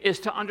faith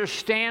is to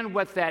understand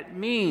what that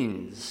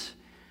means.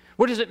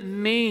 What does it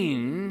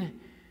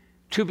mean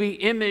to be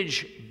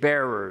image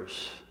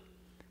bearers?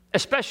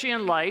 Especially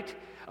in light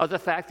of the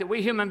fact that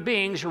we human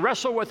beings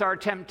wrestle with our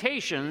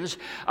temptations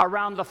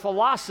around the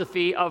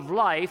philosophy of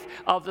life,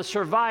 of the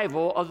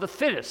survival of the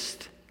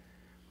fittest.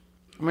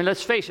 I mean,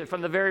 let's face it,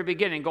 from the very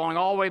beginning, going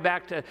all the way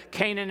back to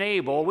Cain and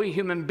Abel, we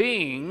human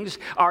beings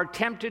are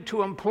tempted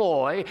to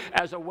employ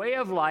as a way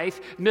of life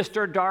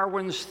Mr.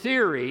 Darwin's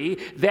theory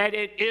that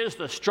it is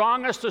the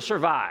strongest to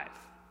survive.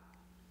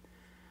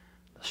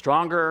 The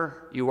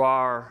stronger you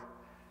are,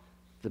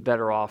 the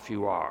better off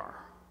you are.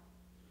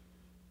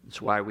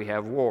 It's why we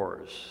have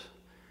wars.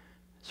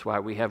 It's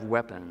why we have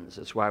weapons.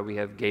 It's why we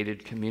have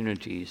gated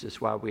communities. It's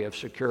why we have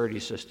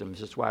security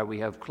systems. It's why we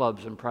have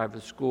clubs and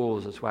private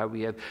schools. It's why we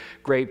have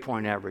grade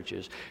point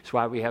averages. It's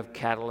why we have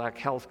Cadillac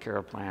health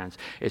care plans.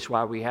 It's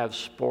why we have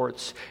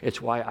sports.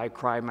 It's why I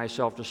cried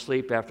myself to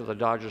sleep after the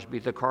Dodgers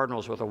beat the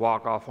Cardinals with a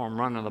walk-off home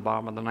run in the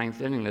bottom of the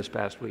ninth inning this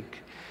past week.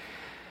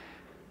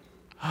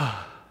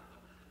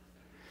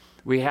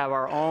 We have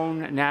our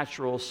own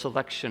natural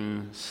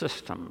selection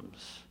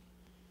systems.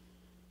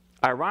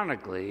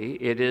 Ironically,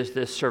 it is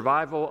this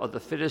survival of the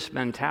fittest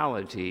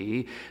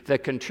mentality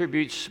that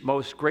contributes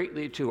most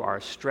greatly to our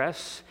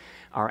stress,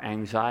 our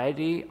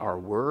anxiety, our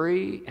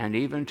worry, and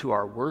even to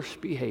our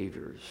worst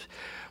behaviors.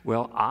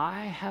 Will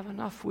I have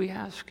enough, we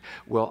ask?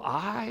 Will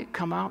I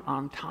come out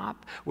on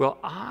top? Will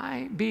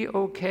I be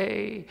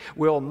okay?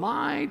 Will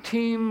my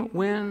team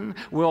win?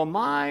 Will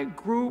my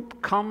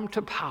group come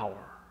to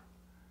power?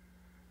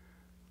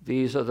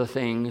 These are the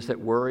things that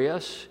worry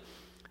us,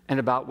 and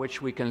about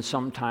which we can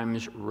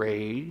sometimes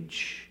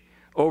rage,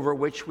 over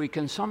which we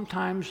can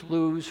sometimes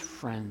lose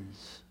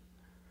friends.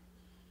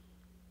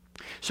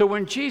 So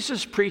when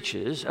Jesus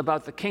preaches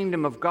about the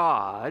kingdom of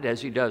God,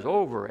 as he does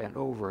over and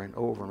over and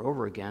over and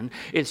over again,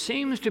 it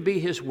seems to be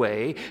his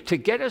way to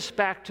get us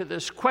back to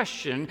this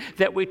question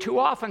that we too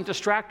often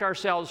distract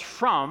ourselves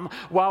from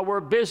while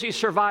we're busy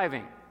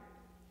surviving.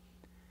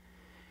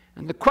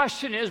 And the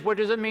question is, what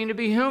does it mean to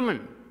be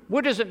human?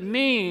 What does it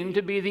mean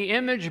to be the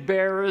image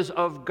bearers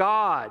of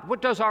God?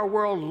 What does our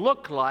world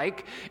look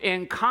like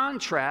in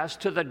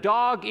contrast to the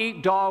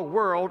dog-eat-dog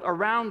world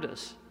around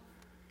us?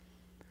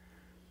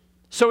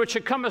 So it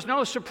should come as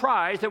no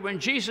surprise that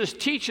when Jesus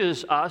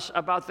teaches us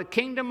about the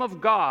kingdom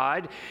of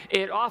God,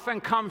 it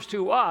often comes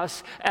to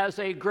us as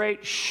a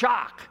great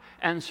shock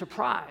and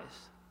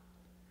surprise.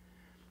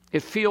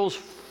 It feels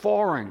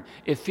foreign.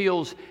 It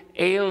feels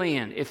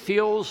alien. It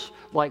feels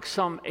like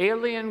some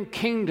alien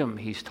kingdom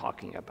he's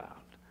talking about.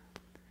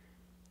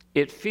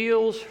 It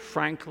feels,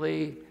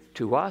 frankly,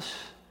 to us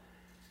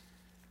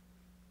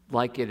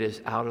like it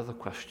is out of the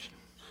question.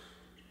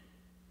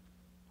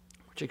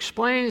 Which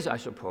explains, I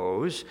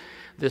suppose,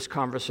 this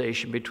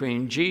conversation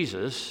between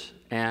Jesus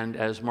and,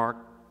 as Mark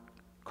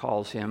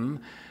calls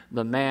him,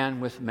 the man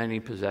with many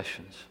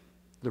possessions,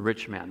 the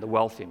rich man, the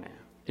wealthy man.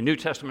 In New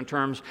Testament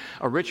terms,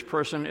 a rich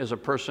person is a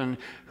person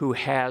who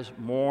has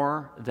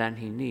more than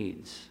he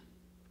needs.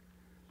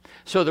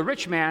 So the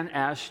rich man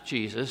asked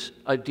Jesus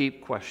a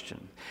deep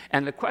question.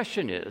 And the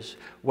question is,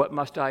 what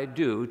must I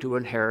do to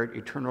inherit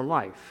eternal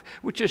life?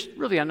 Which is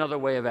really another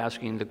way of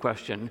asking the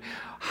question,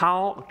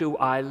 how do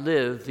I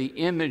live the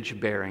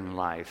image-bearing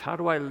life? How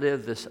do I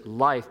live this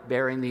life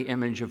bearing the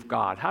image of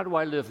God? How do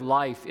I live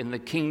life in the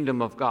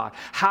kingdom of God?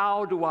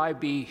 How do I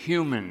be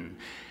human?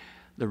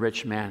 The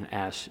rich man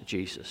asked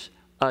Jesus.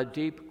 A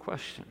deep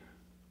question.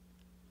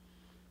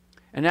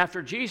 And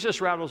after Jesus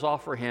rattles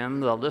off for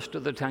him the list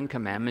of the 10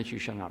 commandments, you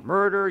shall not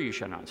murder, you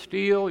shall not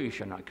steal, you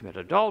shall not commit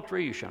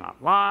adultery, you shall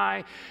not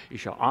lie, you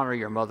shall honor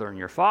your mother and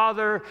your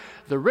father,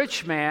 the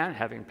rich man,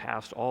 having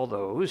passed all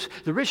those,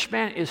 the rich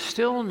man is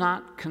still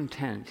not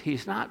content.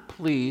 He's not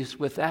pleased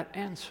with that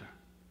answer.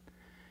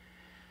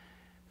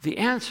 The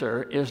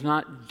answer is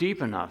not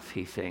deep enough,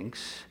 he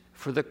thinks,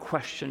 for the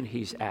question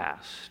he's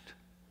asked.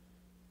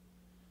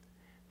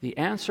 The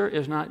answer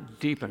is not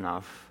deep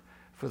enough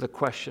for the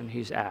question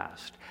he's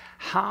asked.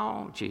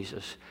 How,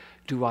 Jesus,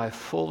 do I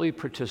fully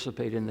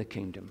participate in the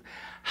kingdom?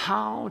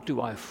 How do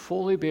I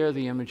fully bear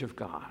the image of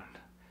God?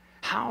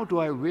 How do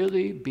I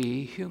really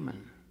be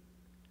human?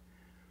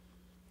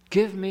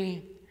 Give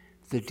me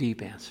the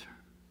deep answer.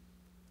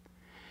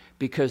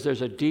 because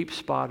there's a deep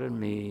spot in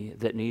me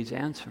that needs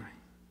answering.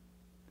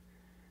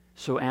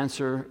 So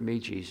answer me,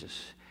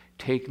 Jesus.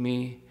 Take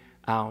me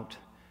out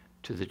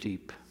to the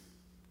deep.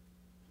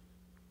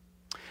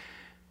 Do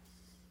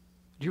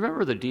you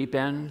remember the deep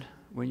end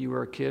when you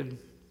were a kid?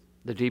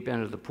 The deep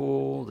end of the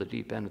pool, the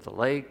deep end of the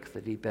lake,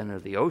 the deep end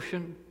of the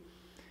ocean?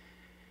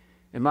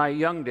 In my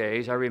young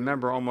days, I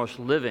remember almost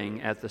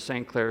living at the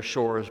St. Clair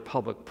Shores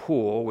public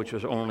pool, which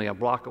was only a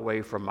block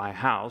away from my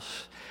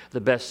house, the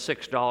best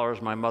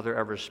 $6 my mother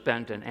ever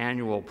spent an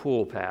annual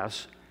pool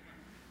pass.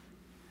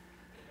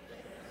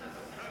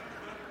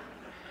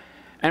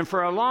 And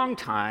for a long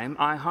time,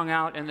 I hung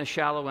out in the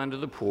shallow end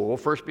of the pool,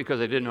 first because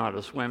I didn't know how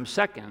to swim.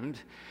 Second,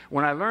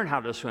 when I learned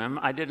how to swim,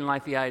 I didn't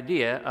like the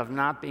idea of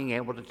not being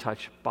able to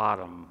touch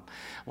bottom.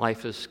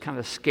 Life is kind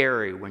of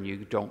scary when you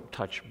don't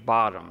touch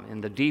bottom. In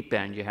the deep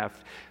end, you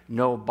have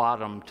no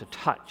bottom to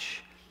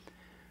touch.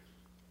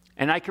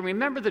 And I can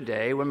remember the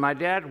day when my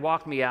dad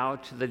walked me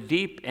out to the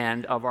deep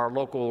end of our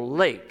local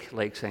lake,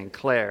 Lake St.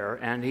 Clair,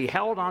 and he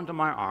held onto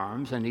my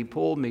arms and he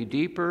pulled me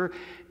deeper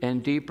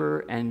and deeper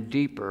and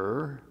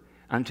deeper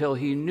until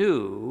he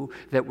knew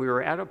that we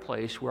were at a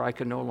place where I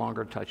could no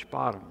longer touch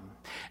bottom.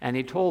 And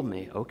he told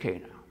me,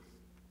 okay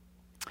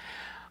now,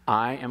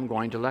 I am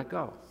going to let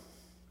go,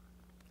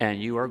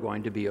 and you are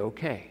going to be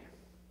okay.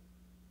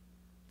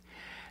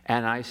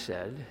 And I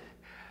said,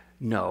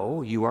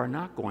 no, you are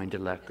not going to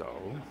let go,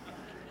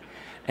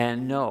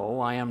 and no,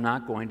 I am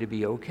not going to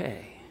be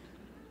okay.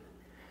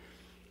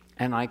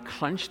 And I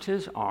clenched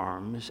his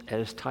arms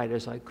as tight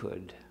as I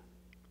could.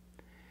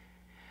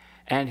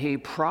 And he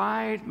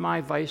pried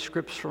my vice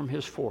grips from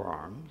his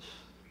forearms,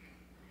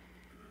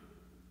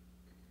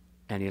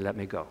 and he let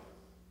me go.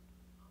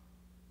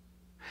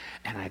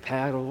 And I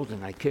paddled,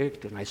 and I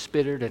kicked, and I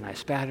spittered, and I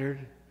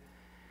spattered,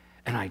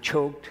 and I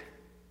choked,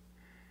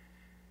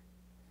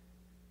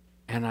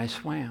 and I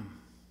swam.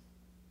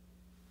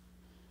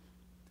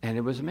 And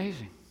it was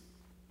amazing.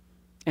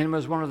 And it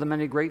was one of the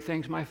many great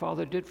things my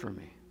father did for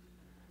me.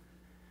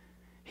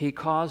 He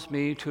caused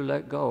me to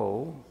let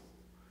go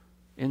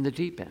in the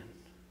deep end,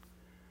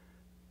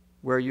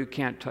 where you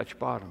can't touch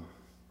bottom.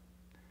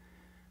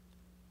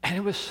 And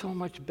it was so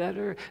much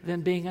better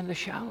than being in the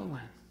shallow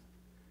end.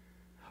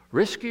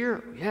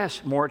 Riskier?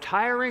 Yes. More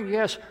tiring?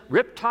 Yes.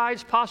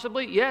 Riptides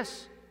possibly?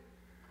 Yes.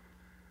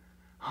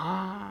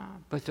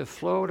 But to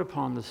float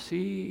upon the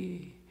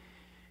sea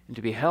and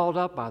to be held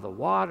up by the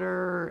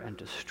water and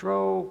to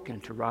stroke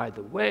and to ride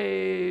the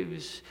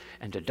waves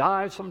and to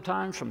dive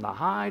sometimes from the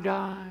high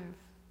dive.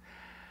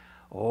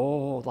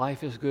 Oh,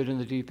 life is good in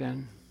the deep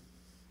end.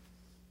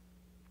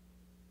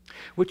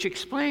 Which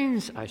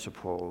explains, I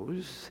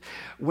suppose,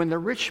 when the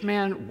rich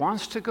man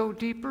wants to go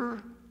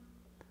deeper,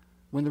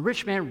 when the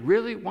rich man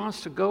really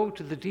wants to go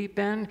to the deep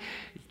end,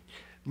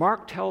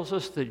 Mark tells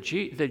us that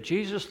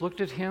Jesus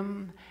looked at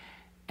him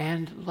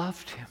and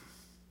loved him.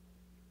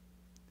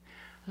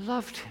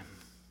 Loved him.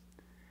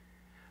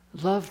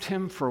 Loved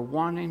him for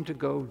wanting to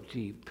go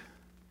deep.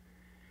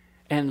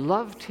 And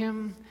loved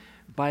him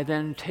by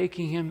then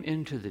taking him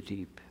into the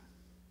deep.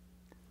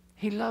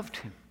 He loved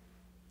him.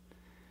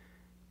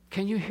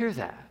 Can you hear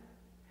that?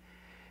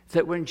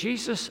 That when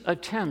Jesus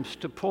attempts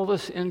to pull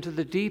us into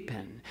the deep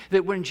end,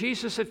 that when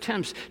Jesus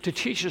attempts to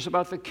teach us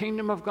about the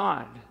kingdom of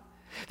God,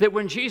 that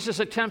when Jesus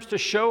attempts to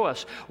show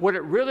us what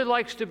it really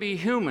likes to be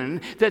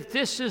human, that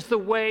this is the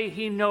way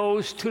he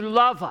knows to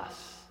love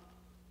us.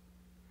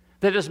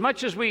 That as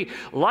much as we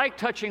like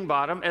touching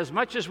bottom, as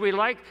much as we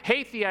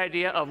hate the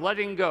idea of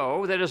letting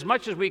go, that as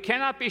much as we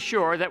cannot be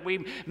sure that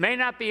we may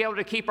not be able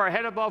to keep our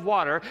head above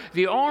water,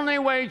 the only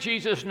way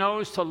Jesus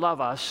knows to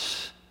love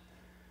us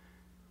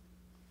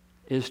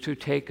is to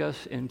take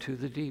us into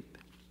the deep.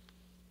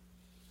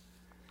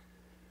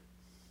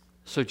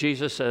 So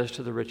Jesus says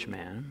to the rich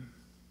man,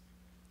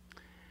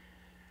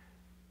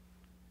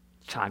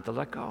 time to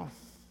let go.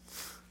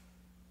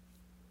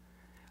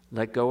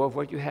 Let go of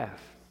what you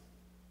have.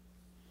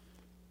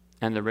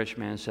 And the rich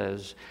man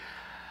says,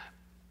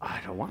 I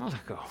don't want to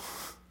let go.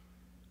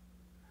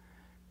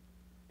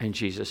 And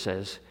Jesus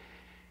says,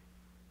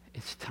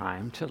 it's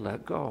time to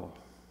let go.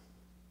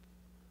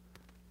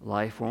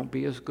 Life won't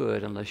be as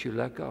good unless you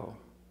let go.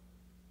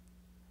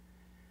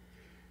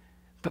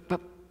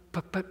 But,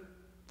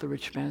 the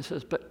rich man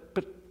says,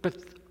 but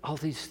all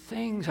these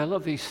things, I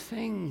love these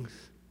things.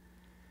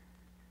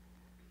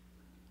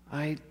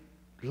 I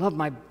love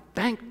my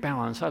bank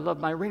balance. I love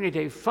my rainy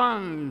day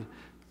fund.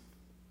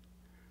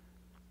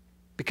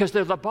 Because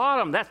they're the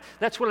bottom.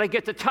 That's what I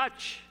get to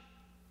touch.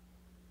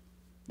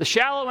 The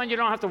shallow end, you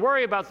don't have to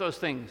worry about those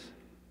things.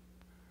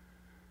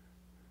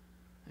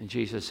 And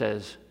Jesus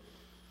says,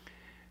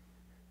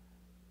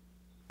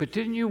 but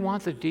didn't you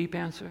want the deep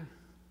answer?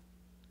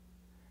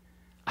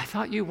 I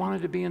thought you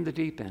wanted to be in the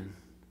deep end.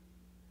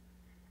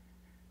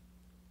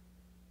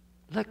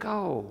 Let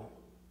go,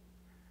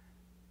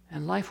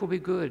 and life will be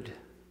good.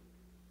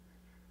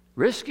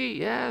 Risky,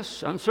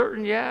 yes.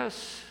 Uncertain,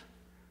 yes.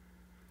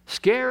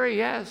 Scary,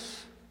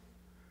 yes.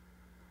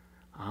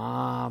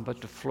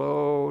 But to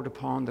float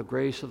upon the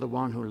grace of the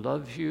one who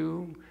loves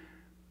you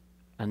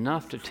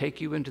enough to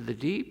take you into the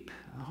deep?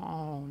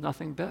 Oh,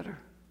 nothing better.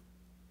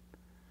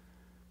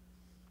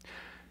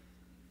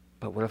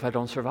 But what if I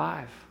don't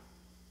survive?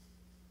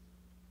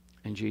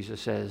 And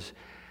Jesus says,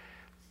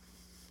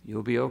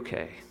 you'll be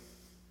okay.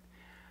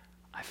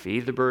 I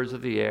feed the birds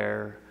of the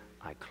air.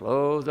 I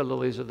clothe the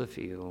lilies of the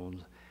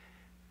field.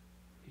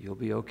 You'll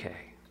be okay.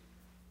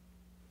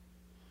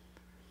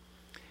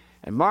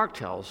 And Mark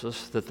tells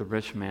us that the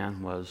rich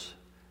man was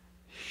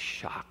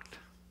shocked.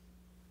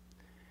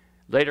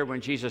 Later,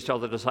 when Jesus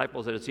told the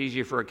disciples that it's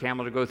easier for a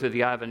camel to go through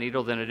the eye of a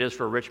needle than it is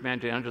for a rich man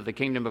to enter the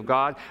kingdom of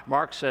God,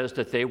 Mark says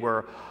that they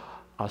were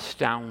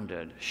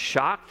astounded,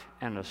 shocked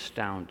and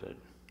astounded.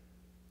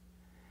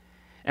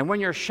 And when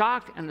you're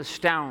shocked and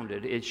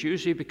astounded, it's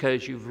usually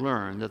because you've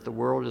learned that the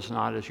world is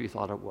not as you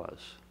thought it was.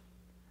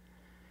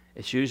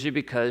 It's usually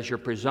because your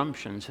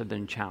presumptions have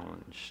been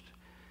challenged,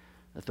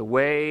 that the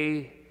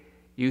way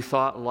you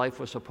thought life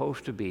was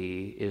supposed to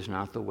be is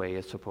not the way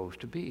it's supposed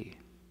to be.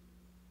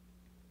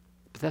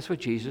 But that's what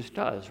Jesus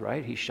does,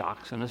 right? He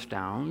shocks and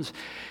astounds.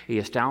 He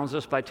astounds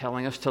us by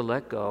telling us to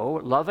let go,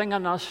 loving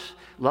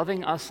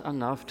us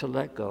enough to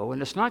let go.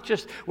 And it's not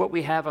just what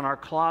we have in our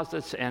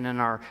closets and in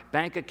our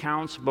bank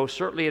accounts. Most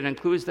certainly it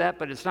includes that,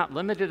 but it's not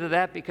limited to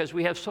that, because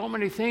we have so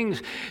many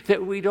things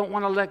that we don't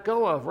want to let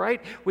go of,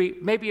 right?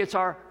 Maybe it's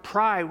our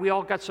pride. We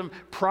all got some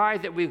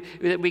pride that we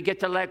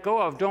get to let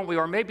go of, don't we?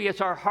 Or maybe it's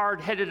our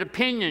hard-headed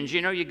opinions.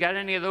 You know, you got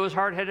any of those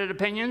hard-headed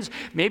opinions?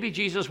 Maybe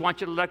Jesus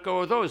wants you to let go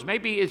of those.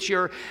 Maybe it's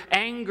your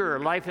anger.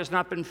 Life has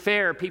not been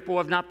fair. People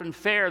have not been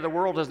fair. The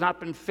world has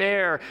not been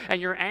fair.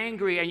 And you're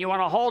angry and you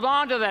want to hold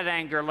on to that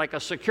anger like a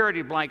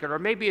security blanket. Or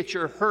maybe it's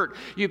your hurt.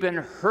 You've been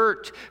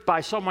hurt by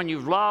someone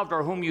you've loved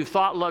or whom you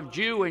thought loved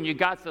you, and you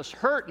got this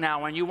hurt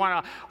now and you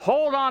want to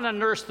hold on and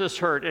nurse this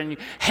hurt, and you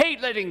hate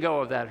letting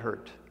go of that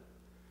hurt.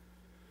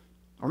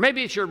 Or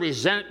maybe it's your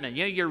resentment.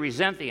 You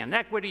resent the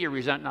inequity, you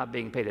resent not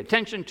being paid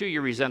attention to,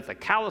 you resent the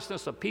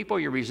callousness of people,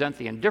 you resent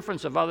the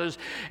indifference of others.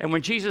 And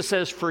when Jesus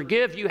says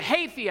forgive, you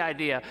hate the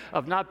idea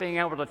of not being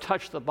able to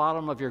touch the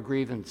bottom of your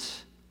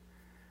grievance.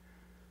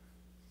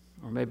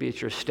 Or maybe it's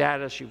your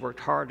status. You've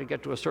worked hard to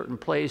get to a certain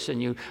place and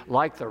you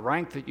like the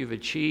rank that you've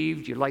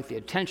achieved, you like the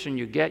attention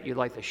you get, you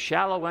like the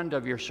shallow end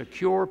of your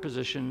secure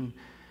position,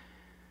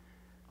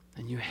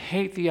 and you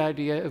hate the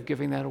idea of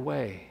giving that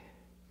away.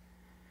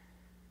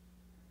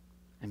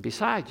 And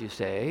besides, you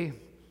say,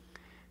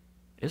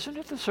 isn't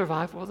it the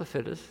survival of the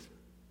fittest?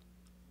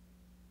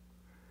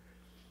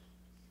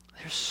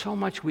 There's so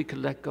much we could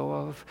let go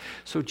of.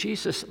 So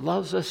Jesus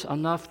loves us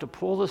enough to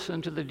pull us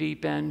into the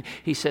deep end.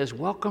 He says,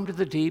 welcome to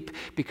the deep,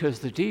 because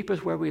the deep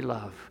is where we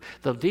love.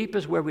 The deep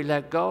is where we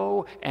let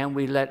go, and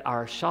we let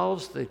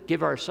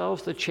give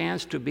ourselves the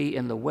chance to be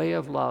in the way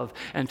of love.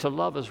 And to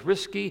love is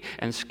risky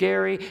and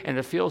scary, and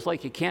it feels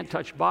like you can't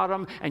touch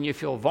bottom, and you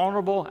feel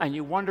vulnerable, and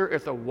you wonder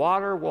if the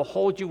water will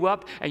hold you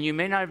up, and you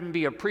may not even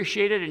be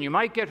appreciated, and you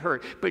might get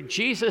hurt. But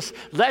Jesus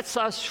lets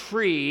us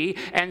free,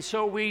 and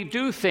so we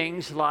do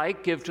things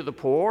like give to the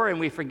poor, and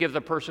we forgive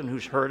the person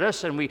who's hurt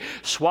us, and we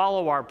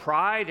swallow our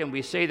pride, and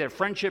we say that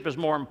friendship is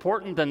more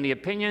important than the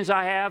opinions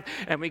I have,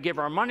 and we give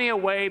our money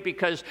away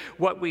because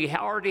what we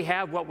already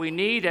have, what we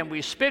need, and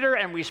we spitter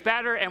and we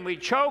spatter and we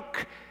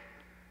choke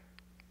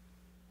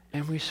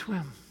and we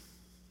swim.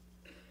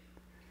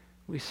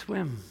 We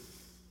swim.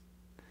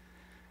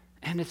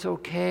 And it's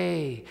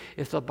okay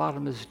if the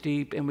bottom is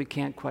deep and we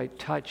can't quite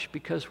touch,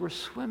 because we're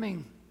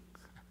swimming.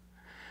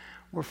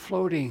 We're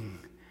floating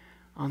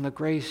on the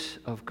grace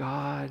of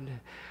God.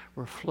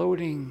 We're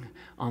floating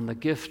on the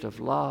gift of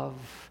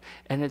love.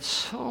 And it's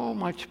so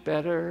much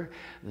better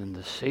than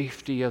the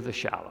safety of the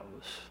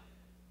shallows.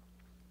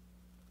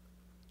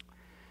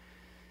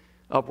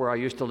 Up where I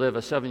used to live, a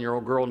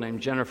 7-year-old girl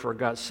named Jennifer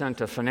got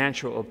sent a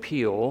financial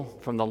appeal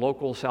from the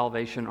local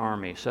Salvation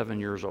Army, 7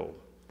 years old.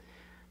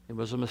 It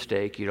was a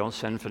mistake. You don't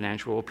send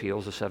financial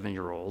appeals to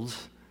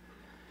 7-year-olds.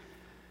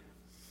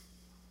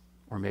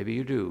 Or maybe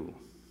you do.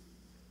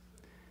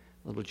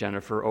 Little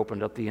Jennifer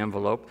opened up the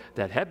envelope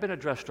that had been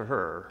addressed to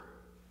her,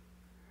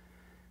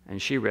 and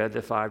she read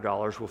that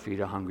 $5 will feed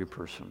a hungry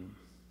person.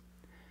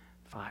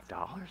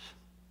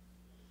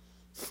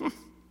 $5?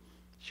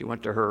 She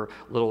went to her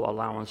little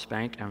allowance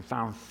bank and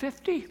found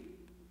 50.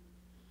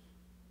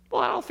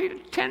 Well, that'll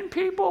feed 10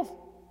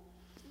 people.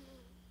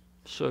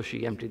 So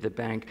she emptied the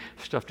bank,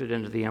 stuffed it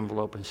into the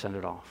envelope, and sent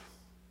it off.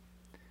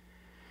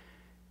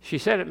 She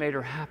said it made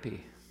her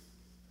happy.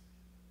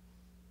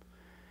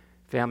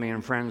 Family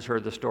and friends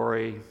heard the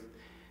story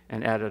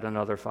and added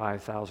another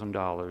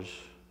 $5,000.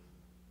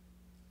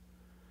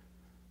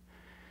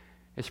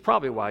 It's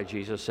probably why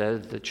Jesus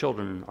said the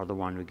children are the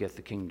one who get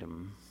the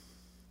kingdom.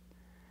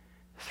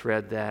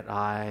 Thread that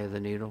eye,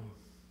 the needle.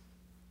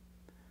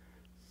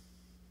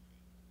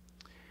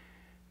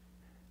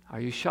 Are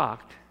you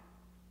shocked?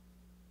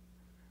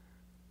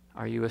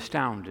 Are you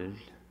astounded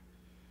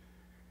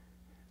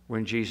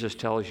when Jesus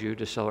tells you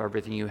to sell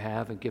everything you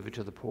have and give it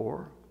to the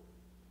poor?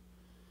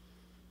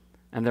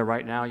 And that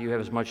right now you have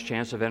as much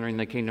chance of entering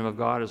the kingdom of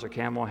God as a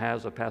camel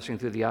has of passing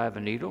through the eye of a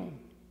needle?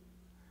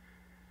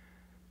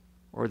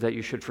 or that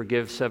you should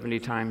forgive 70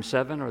 times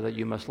 7, or that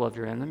you must love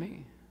your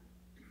enemy?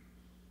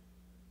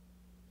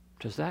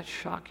 Does that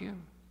shock you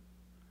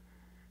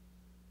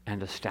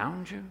and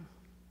astound you?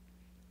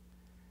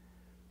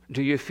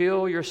 Do you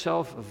feel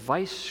yourself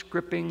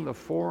vice-gripping the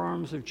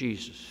forearms of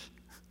Jesus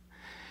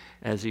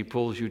as he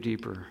pulls you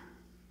deeper?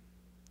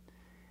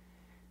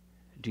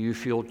 Do you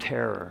feel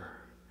terror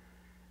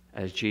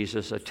as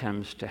Jesus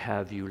attempts to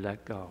have you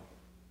let go?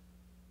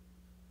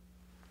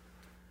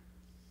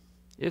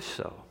 If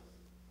so,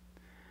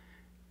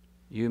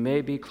 you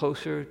may be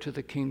closer to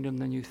the kingdom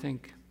than you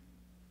think.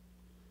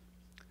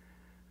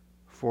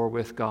 For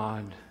with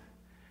God,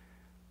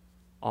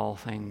 all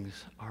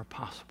things are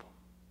possible.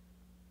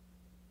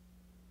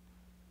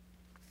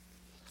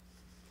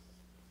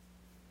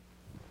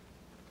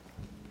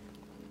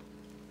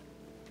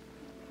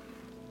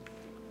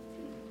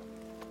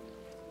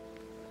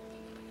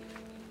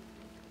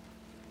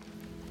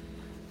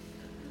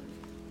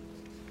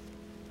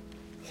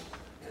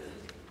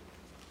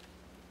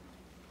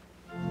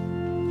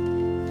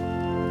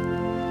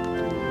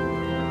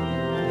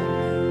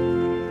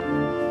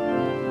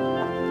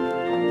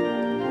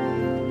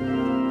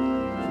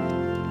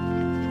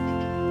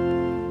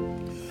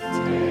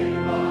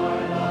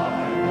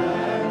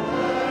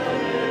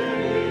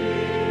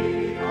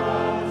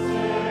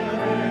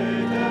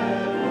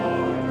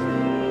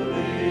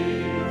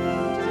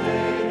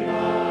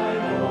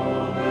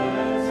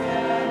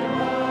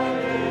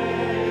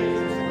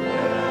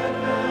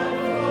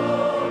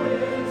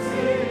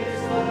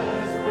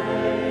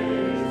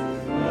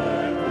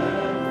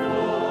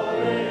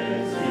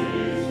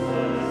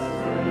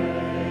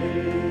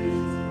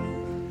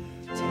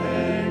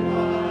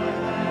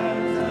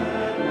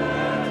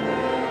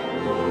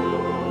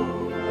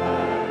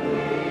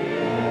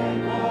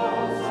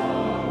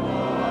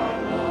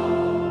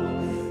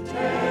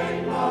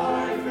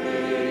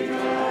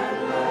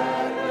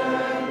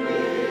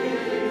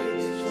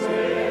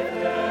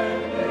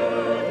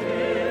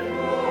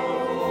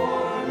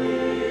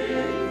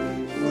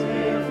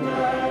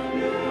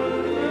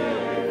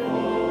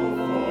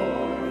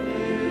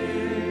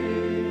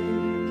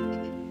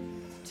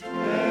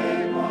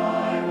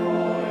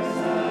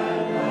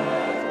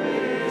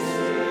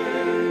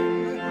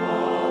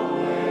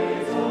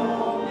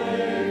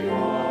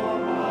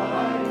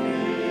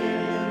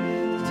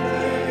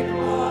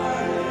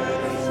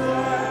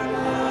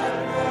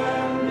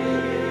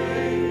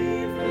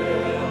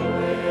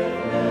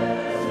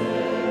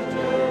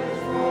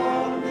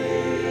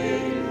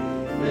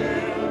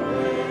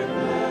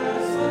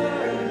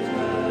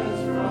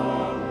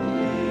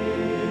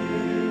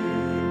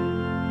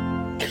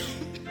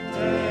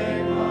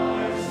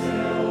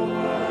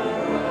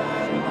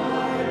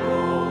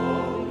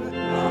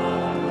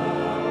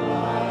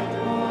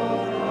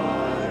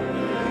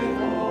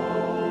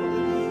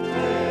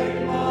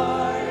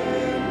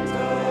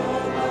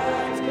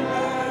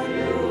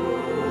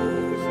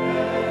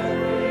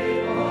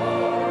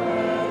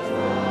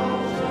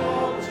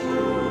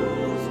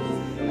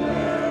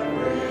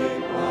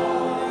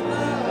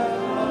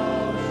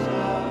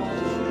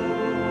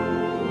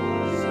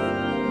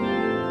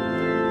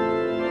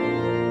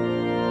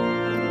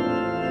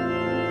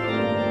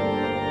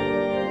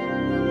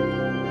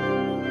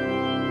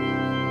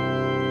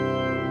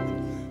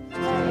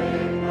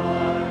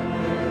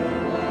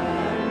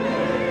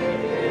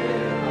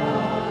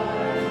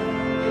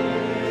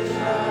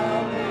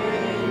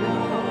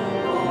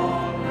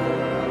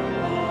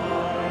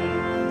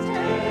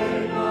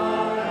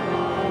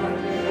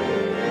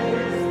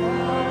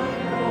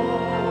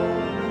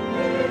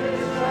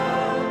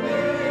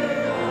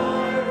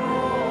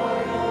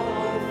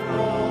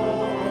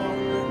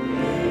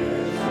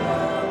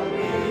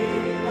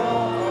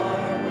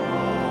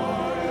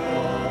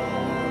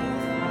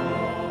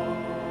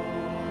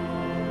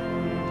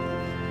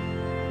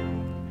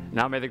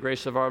 Now may the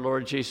grace of our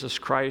Lord Jesus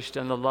Christ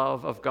and the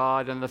love of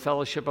God and the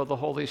fellowship of the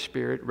Holy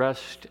Spirit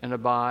rest and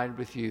abide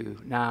with you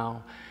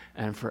now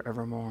and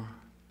forevermore.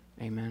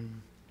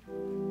 Amen.